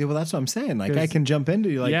 Yeah, well, that's what I'm saying. Like I 'Cause- can jump into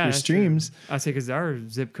your that's streams. true. I say because our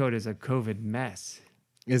zip code is a COVID mess.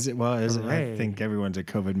 Is it? Well, is it? I Hooray. think everyone's a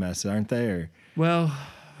COVID mess, aren't they? Or Well,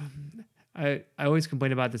 I always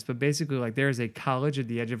complain about this, but basically, like, there is a college at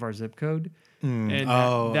the edge of our zip code, and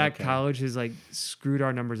that okay. college has like screwed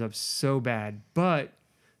our numbers up so bad. But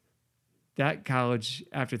that college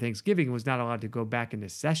after Thanksgiving was not allowed to go back into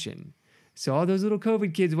session, so all those little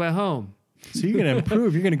COVID kids went home. So you're gonna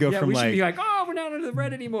improve. You're gonna go Yeah, from we should like be like, oh, we're not under the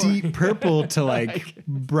red anymore. deep purple to like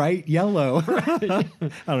bright yellow. I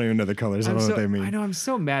don't even know the colors. I don't know what they mean. I know I'm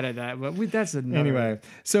so mad at that, but that's another. Anyway,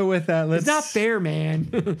 so with that, let's. It's not fair, man.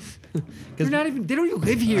 They're not even. They don't even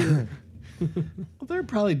live here. Well, they're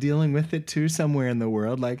probably dealing with it too somewhere in the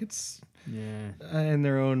world. Like it's Yeah. in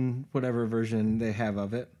their own whatever version they have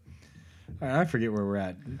of it. All right, I forget where we're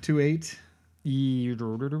at. 2:08.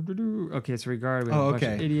 Okay, so regard we have a bunch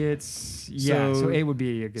of idiots. Yeah, so 8 would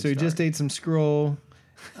be a good So he start. just ate some scroll.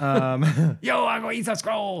 Yo, I'm gonna eat some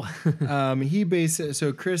scroll.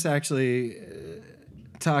 So Chris actually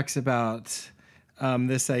talks about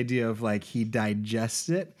this idea of like he digests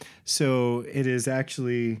it. So it is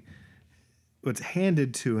actually what's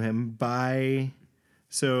handed to him by.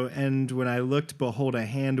 So, and when I looked, behold, a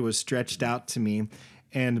hand was stretched out to me,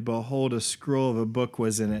 and behold, a scroll of a book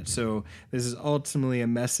was in it. So this is ultimately a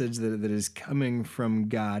message that is coming from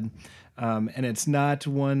God. And it's not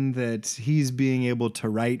one that he's being able to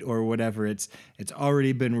write or whatever. It's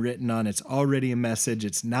already been written on. It's already a message.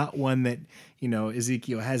 It's not one that,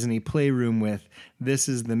 Ezekiel has any playroom with. This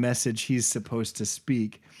is the message he's supposed to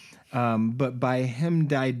speak. But by him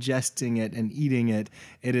digesting it and eating it,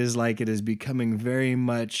 it is like it is becoming very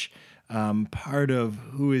much part of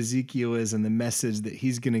who Ezekiel is and the message that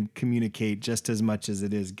he's going to communicate just as much as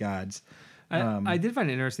it is God's. I did find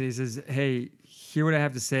it interesting. He says, hey, hear what I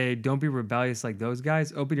have to say. Don't be rebellious like those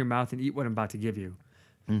guys. Open your mouth and eat what I'm about to give you.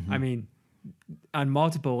 I mean, on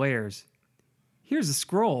multiple layers. Here's a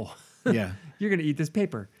scroll. Yeah. You're going to eat this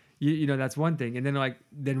paper. That's one thing. And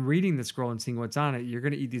then reading the scroll and seeing what's on it, you're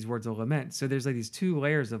going to eat these words of lament. So there's like these two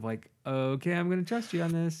layers of like, okay, I'm going to trust you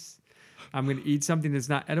on this. I'm going to eat something that's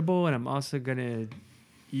not edible, and I'm also going to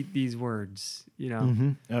eat these words,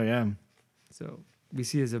 Mm-hmm. Oh, yeah. So we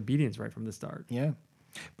see his obedience right from the start. Yeah.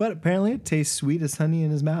 But apparently it tastes sweet as honey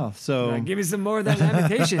in his mouth. So give me some more of that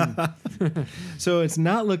lamentation. So it's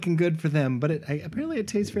not looking good for them, but apparently it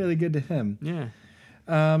tastes fairly good to him.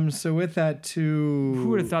 Yeah. So with that too... Who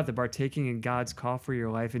would have thought that partaking in God's call for your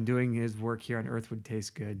life and doing his work here on earth would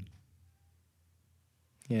taste good?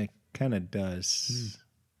 Yeah, it kind of does.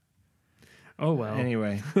 Oh, well.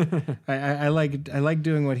 Anyway, I like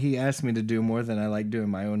doing what he asked me to do more than I like doing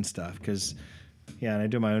my own stuff because, and I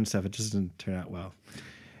do my own stuff. It just doesn't turn out well.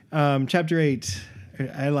 Chapter 8.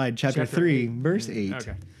 I lied. Chapter 3, 8. Verse 8.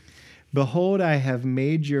 Okay. Behold, I have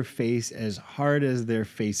made your face as hard as their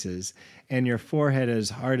faces, and your forehead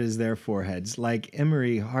as hard as their foreheads. Like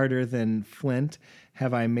emery harder than flint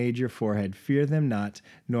have I made your forehead. Fear them not,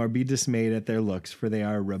 nor be dismayed at their looks, for they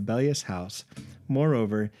are a rebellious house.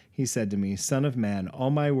 Moreover, he said to me, Son of man, all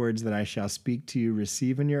my words that I shall speak to you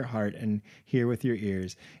receive in your heart and hear with your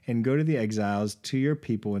ears, and go to the exiles, to your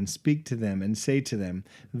people, and speak to them, and say to them,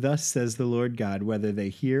 Thus says the Lord God, whether they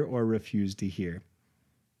hear or refuse to hear.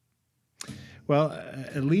 Well,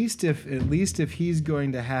 at least if he's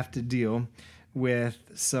going to have to deal with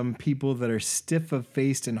some people that are stiff of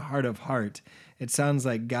face and hard of heart, it sounds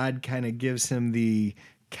like God kind of gives him the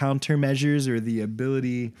countermeasures or the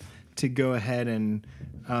ability to go ahead and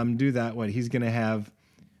do that. What he's going to have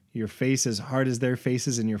your face as hard as their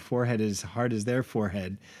faces and your forehead as hard as their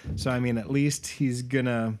forehead. So I mean, at least he's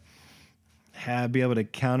gonna be able to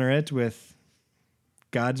counter it with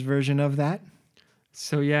God's version of that.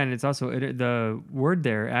 So yeah, and it's also the word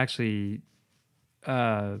there actually,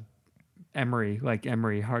 emery, like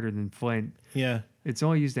emery, harder than flint. Yeah. It's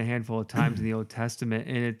only used a handful of times in the Old Testament,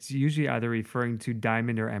 and it's usually either referring to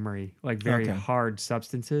diamond or emery, like very hard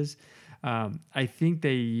substances. I think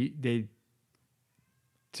they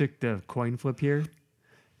took the coin flip here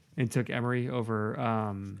and took emery over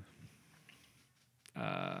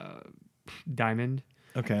diamond.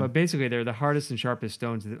 Okay. But basically, they're the hardest and sharpest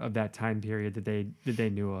stones of that time period that they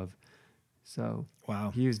knew of. So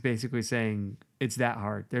wow, he was basically saying it's that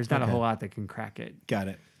hard. There's not a whole lot that can crack it. Got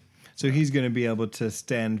it. So he's going to be able to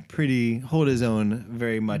hold his own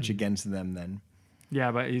very much against them then.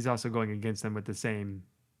 Yeah, but he's also going against them with the same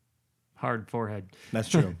hard forehead. That's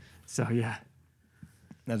true. So yeah,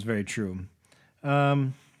 that's very true.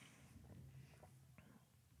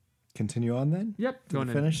 Continue on then? Yep. Going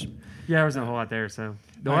to finish? Yeah, there wasn't a whole lot there. So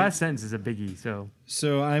the last sentence is a biggie.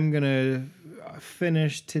 So I'm going to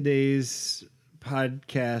finish today's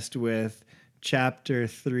podcast with chapter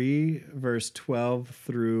 3, verse 12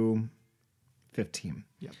 through 15.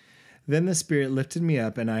 Yep. Then the Spirit lifted me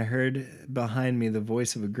up, and I heard behind me the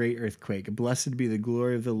voice of a great earthquake. Blessed be the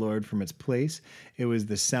glory of the Lord from its place. It was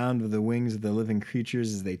the sound of the wings of the living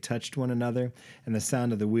creatures as they touched one another, and the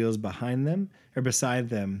sound of the wheels beside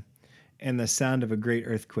them, and the sound of a great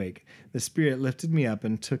earthquake. The Spirit lifted me up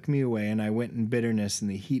and took me away, and I went in bitterness in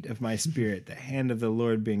the heat of my spirit, the hand of the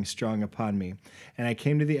Lord being strong upon me. And I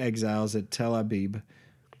came to the exiles at Tel Abib,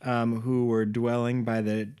 who were dwelling by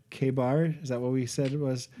the Kebar, is that what we said it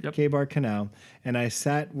was? Yep. Kebar Canal. And I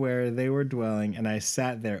sat where they were dwelling, and I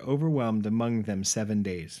sat there overwhelmed among them 7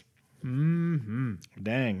 days. Mm-hmm.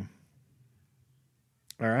 Dang.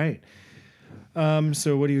 All right.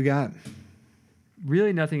 So what do you got?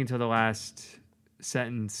 Really nothing until the last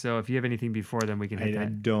sentence. So if you have anything before, then we can hit that. I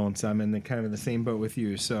don't. I'm in the same boat with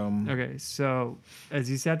you. So okay. So as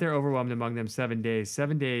you sat there overwhelmed among them 7 days,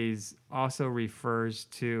 7 days also refers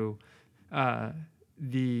to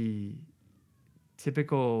the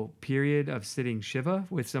typical period of sitting Shiva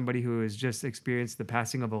with somebody who has just experienced the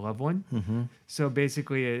passing of a loved one. Mm-hmm. So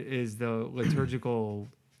basically it is the liturgical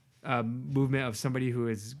movement of somebody who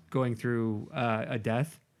is going through a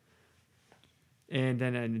death. And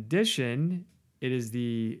then in addition, it is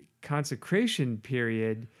the consecration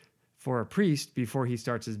period for a priest before he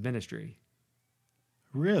starts his ministry.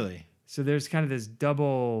 Really? So there's kind of this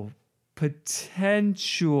double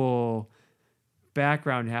potential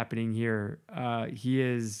background happening here. He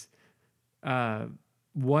is on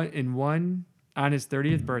his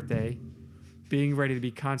 30th birthday, being ready to be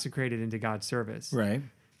consecrated into God's service. Right.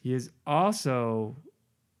 He is also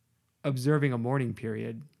observing a mourning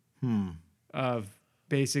period of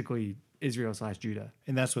basically Israel/Judah.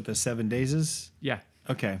 And that's what the 7 days is? Yeah.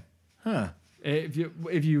 Okay. Huh.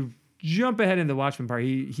 If you jump ahead in the Watchman part,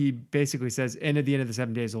 he basically says, and at the end of the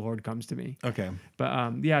 7 days, the Lord comes to me. Okay.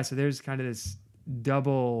 But so there's kind of this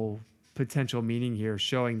double potential meaning here,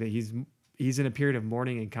 showing that he's in a period of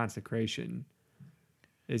mourning and consecration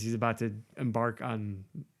as he's about to embark on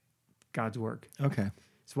God's work. Okay.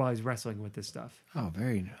 It's while he's wrestling with this stuff. Oh,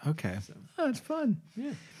 okay. So, Oh, it's fun.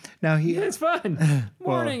 yeah. Now It's fun.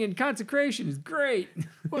 Mourning and consecration is great.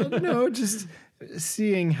 Well, no, just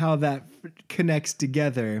seeing how that connects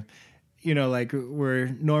together, like where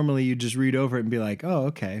normally you just read over it and be like, oh,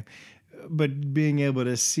 okay. But being able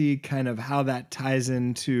to see kind of how that ties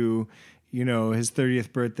into, his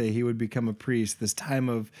 30th birthday, he would become a priest. This time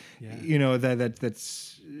of,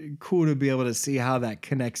 that's cool to be able to see how that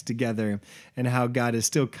connects together and how God is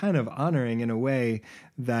still kind of honoring in a way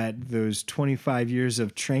that those 25 years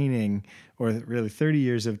of training, or really 30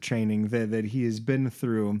 years of training that he has been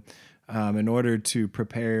through in order to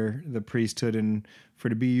prepare the priesthood and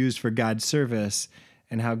to be used for God's service,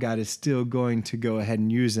 and how God is still going to go ahead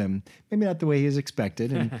and use him. Maybe not the way he is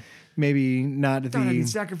expected, and maybe not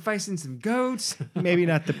sacrificing some goats. maybe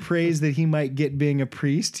not the praise that he might get being a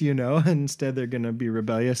priest, Instead, they're going to be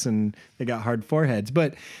rebellious and they got hard foreheads.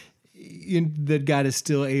 But that God is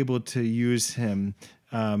still able to use him,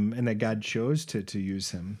 and that God chose to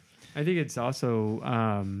use him. I think it's also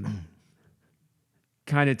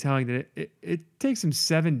kind of telling that it takes him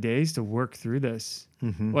 7 days to work through this,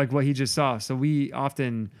 like what he just saw. So we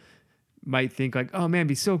often might think like, oh man, it'd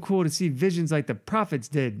be so cool to see visions like the prophets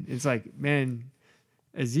did. It's like, man,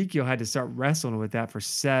 Ezekiel had to start wrestling with that for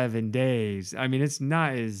 7 days. I mean,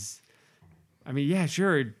 yeah,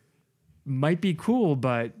 sure, it might be cool,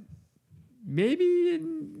 but maybe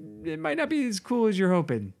it might not be as cool as you're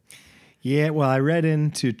hoping. Yeah, well, I read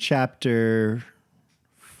into chapter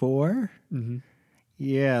 4.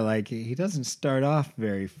 Yeah, like he doesn't start off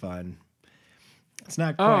very fun. It's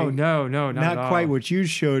not quite. Oh no, not quite what you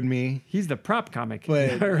showed me. He's the prop comic,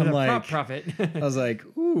 but or I'm the like, prop prophet. I was like,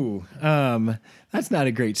 ooh, that's not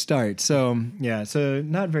a great start. So yeah, so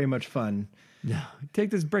not very much fun. No, take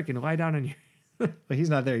this brick and lie down on your. But he's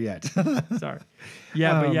not there yet. Sorry.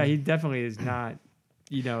 Yeah, but yeah, he definitely is not.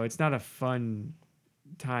 It's not a fun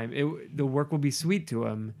time. The work will be sweet to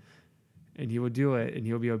him, and he will do it, and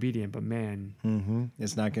he'll be obedient. But man,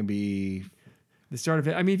 it's not going to be the start of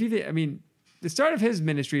it. The start of his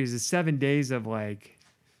ministry is the 7 days of like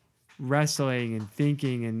wrestling and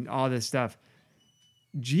thinking and all this stuff.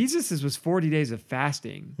 Jesus's was 40 days of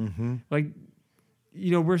fasting. Like,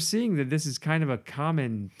 we're seeing that this is kind of a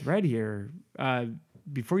common thread here.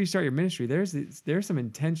 Before you start your ministry, there's some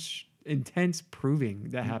intense proving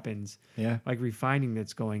that happens. Yeah. Like refining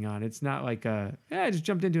that's going on. It's not like I just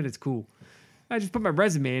jumped into it. It's cool. I just put my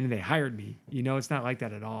resume in and they hired me. It's not like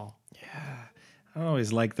that at all. Yeah. I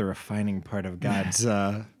always like the refining part of God's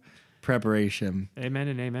preparation. Amen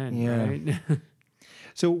and amen. Yeah. Right?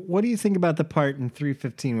 So what do you think about the part in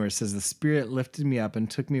 3:15 where it says, the Spirit lifted me up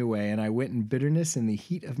and took me away, and I went in bitterness in the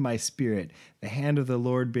heat of my spirit, the hand of the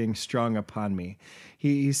Lord being strong upon me.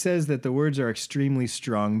 He says that the words are extremely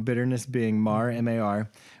strong, bitterness being mar, M-A-R,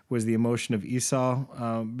 was the emotion of Esau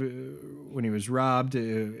when he was robbed,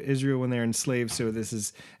 Israel when they were enslaved, so this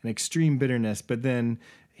is an extreme bitterness. But then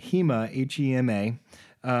Hema, H-E-M-A,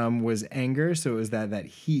 was anger, so it was that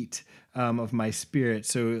heat of my spirit.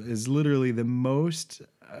 So it is literally the most,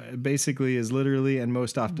 basically is literally and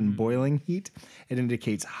most often boiling heat. It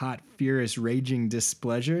indicates hot, furious, raging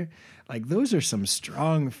displeasure. Like those are some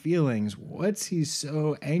strong feelings. What's he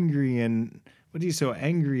so angry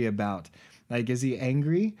about? Like, is he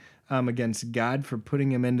angry against God for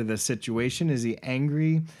putting him into the situation? Is he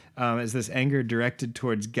angry? Is this anger directed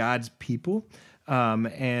towards God's people?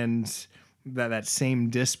 And that same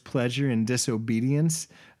displeasure and disobedience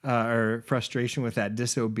or frustration with that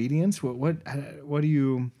disobedience. What do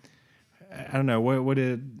you? I don't know. What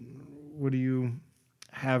do you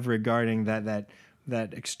have regarding that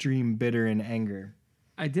extreme bitter and anger?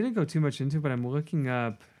 I didn't go too much into it, but I'm looking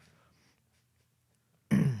up.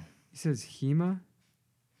 He says Hema.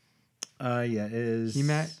 Yeah, it is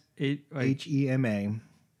Hema. H-E-M-A.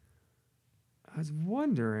 I was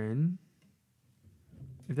wondering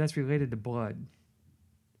if that's related to blood.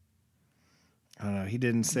 I don't know. He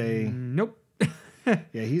didn't say. Nope.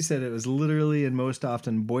 Yeah, he said it was literally and most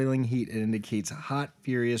often boiling heat. It indicates hot,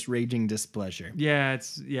 furious, raging displeasure. Yeah,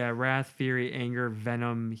 it's wrath, fury, anger,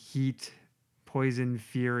 venom, heat, poison,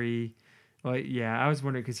 fury. Like, yeah, I was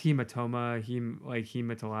wondering because hematoma,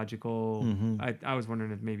 hematological. I was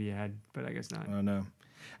wondering if maybe he had, but I guess not. Oh no.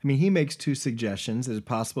 I mean, he makes two suggestions. It is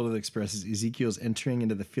possible that expresses Ezekiel's entering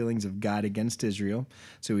into the feelings of God against Israel.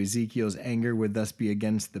 So Ezekiel's anger would thus be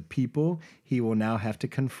against the people he will now have to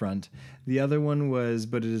confront. The other one was,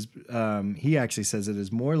 but it is, he actually says it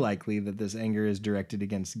is more likely that this anger is directed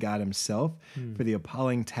against God himself for the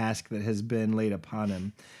appalling task that has been laid upon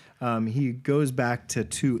him. He goes back to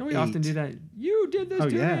 2:8. Don't we often do that? You did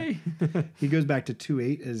this to me. He goes back to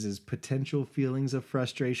 2:8 as his potential feelings of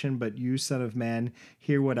frustration. But you, son of man,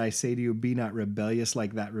 hear what I say to you. Be not rebellious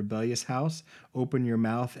like that rebellious house. Open your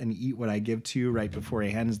mouth and eat what I give to you right before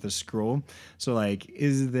he hands the scroll. So, like,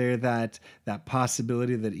 is there that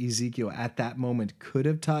possibility that Ezekiel at that moment could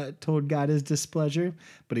have told God his displeasure?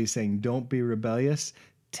 But he's saying, don't be rebellious.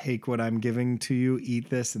 Take what I'm giving to you.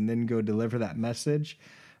 Eat this and then go deliver that message.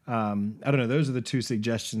 I don't know. Those are the two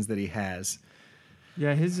suggestions that he has.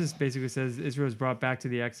 Yeah, his just basically says Israel is brought back to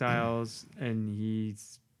the exiles, and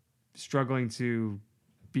he's struggling to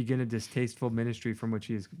begin a distasteful ministry from which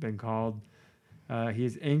he has been called. He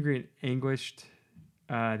is angry and anguished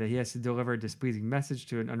that he has to deliver a displeasing message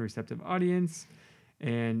to an unreceptive audience,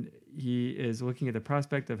 and he is looking at the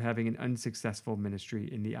prospect of having an unsuccessful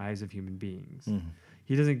ministry in the eyes of human beings.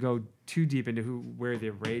 He doesn't go too deep into where the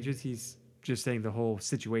rage is. He's just saying the whole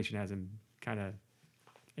situation has him kind of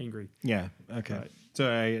angry. Yeah. Okay.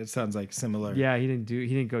 So it sounds like similar. Yeah, he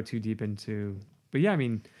didn't go too deep into. But yeah, I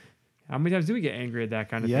mean, how many times do we get angry at that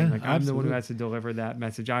kind of Yeah, thing? Like, I'm the one who absolutely. has to deliver that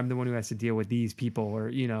message. I'm the one who has to deal with these people, or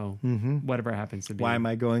whatever it happens to be. Why am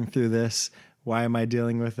I going through this? Why am I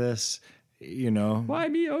dealing with this? Why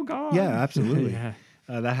me? Oh God. Yeah, absolutely. Yeah.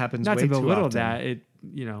 That happens Not way to too belittle often.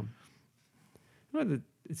 that.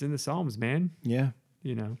 It's in the Psalms, man. Yeah.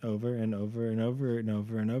 Over and over and over and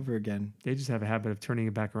over and over again. They just have a habit of turning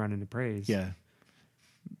it back around into praise. Yeah.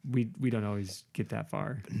 We don't always get that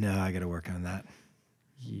far. No, I got to work on that.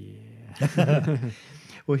 Yeah.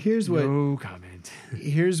 Well, here's No comment.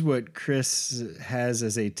 here's what Chris has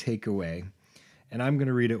as a takeaway, and I'm going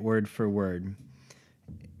to read it word for word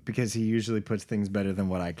because he usually puts things better than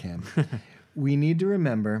what I can. We need to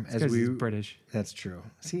remember as Because we he's British. That's true.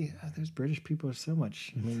 See, there's British people so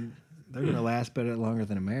much. I mean, they're going to last better longer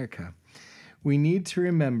than America. We need to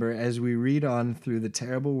remember as we read on through the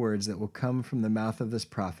terrible words that will come from the mouth of this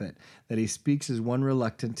prophet that he speaks as one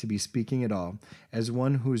reluctant to be speaking at all, as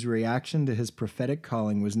one whose reaction to his prophetic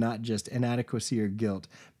calling was not just inadequacy or guilt,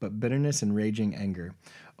 but bitterness and raging anger.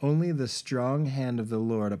 Only the strong hand of the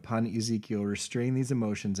Lord upon Ezekiel restrained these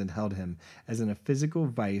emotions and held him, as in a physical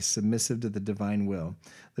vice submissive to the divine will.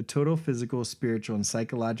 The total physical, spiritual, and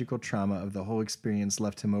psychological trauma of the whole experience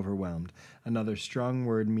left him overwhelmed. Another strong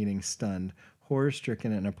word meaning stunned,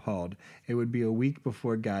 horror-stricken, and appalled. It would be a week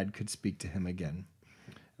before God could speak to him again.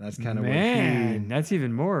 And that's kind of that's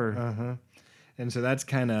even more. Uh-huh. And so that's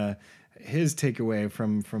kind of his takeaway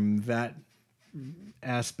from that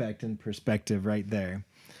aspect and perspective right there.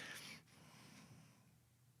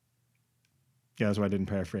 Yeah, that's why I didn't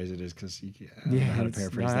paraphrase it, is because I don't know how to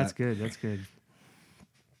paraphrase that. That's good. That's good.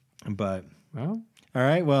 But, Well, all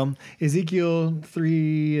right, well, Ezekiel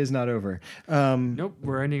 3 is not over. nope.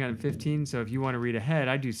 We're ending on 15. So if you want to read ahead,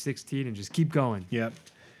 I do 16 and just keep going. Yep.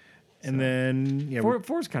 And then, yeah,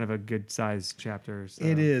 Four's kind of a good sized chapter. So.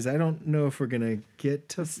 it is. I don't know if we're going to get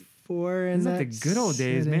to 4 in Isn't that that the good old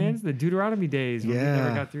days, sitting. man? It's the Deuteronomy days when we Yeah.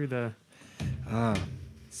 never got through the.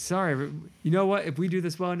 Sorry, you know what? If we do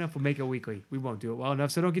this well enough, we'll make it weekly. We won't do it well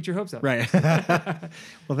enough, so don't get your hopes up. Right.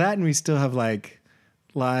 Well, that, and we still have like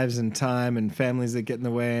lives and time and families that get in the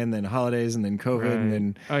way, and then holidays, and then COVID, Right. and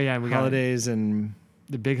then And we got holidays, and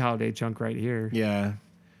the big holiday chunk right here. yeah.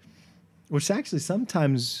 Which actually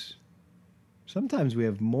sometimes we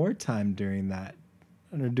have more time during that,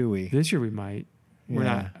 or do we? This year we might.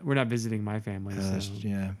 Yeah. We're not visiting my family. So.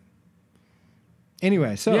 Yeah.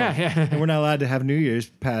 Anyway, so Yeah. and we're not allowed to have New Year's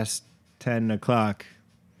past 10 o'clock.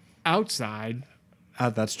 Outside,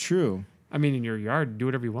 That's true. I mean, in your yard, do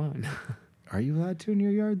whatever you want. Are you allowed to in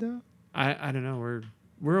your yard though? I don't know.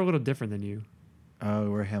 We're a little different than you.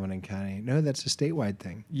 Oh, we're Hamilton County. No, that's a statewide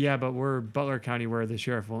thing. Yeah, but we're Butler County, where the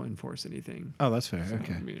sheriff won't enforce anything. Oh, that's fair. So,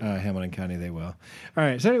 Okay. I mean- Hamilton County, they will. All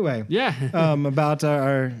right. So anyway, Yeah. about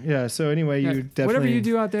our So anyway, you Yeah, definitely whatever you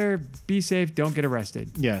do out there, be safe. Don't get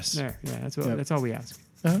arrested. Yes. There. Yeah. That's Yep. that's all we ask.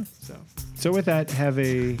 Uh-huh. So So with that, have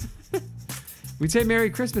a we'd say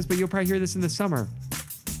Merry Christmas, but you'll probably hear this in the summer.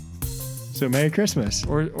 So Merry Christmas.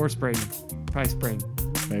 Or spring. Probably spring.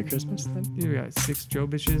 Merry Christmas then. We got 6 Joe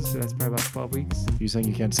bitches, so that's probably about 12 weeks. You saying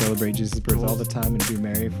you can't celebrate Jesus' birth all the time and be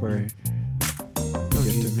merry for the gift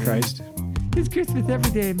Jesus, of man. Christ? It's Christmas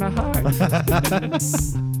every day in my heart.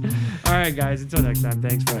 All right, guys. Until next time.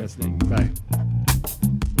 Thanks for listening. Bye.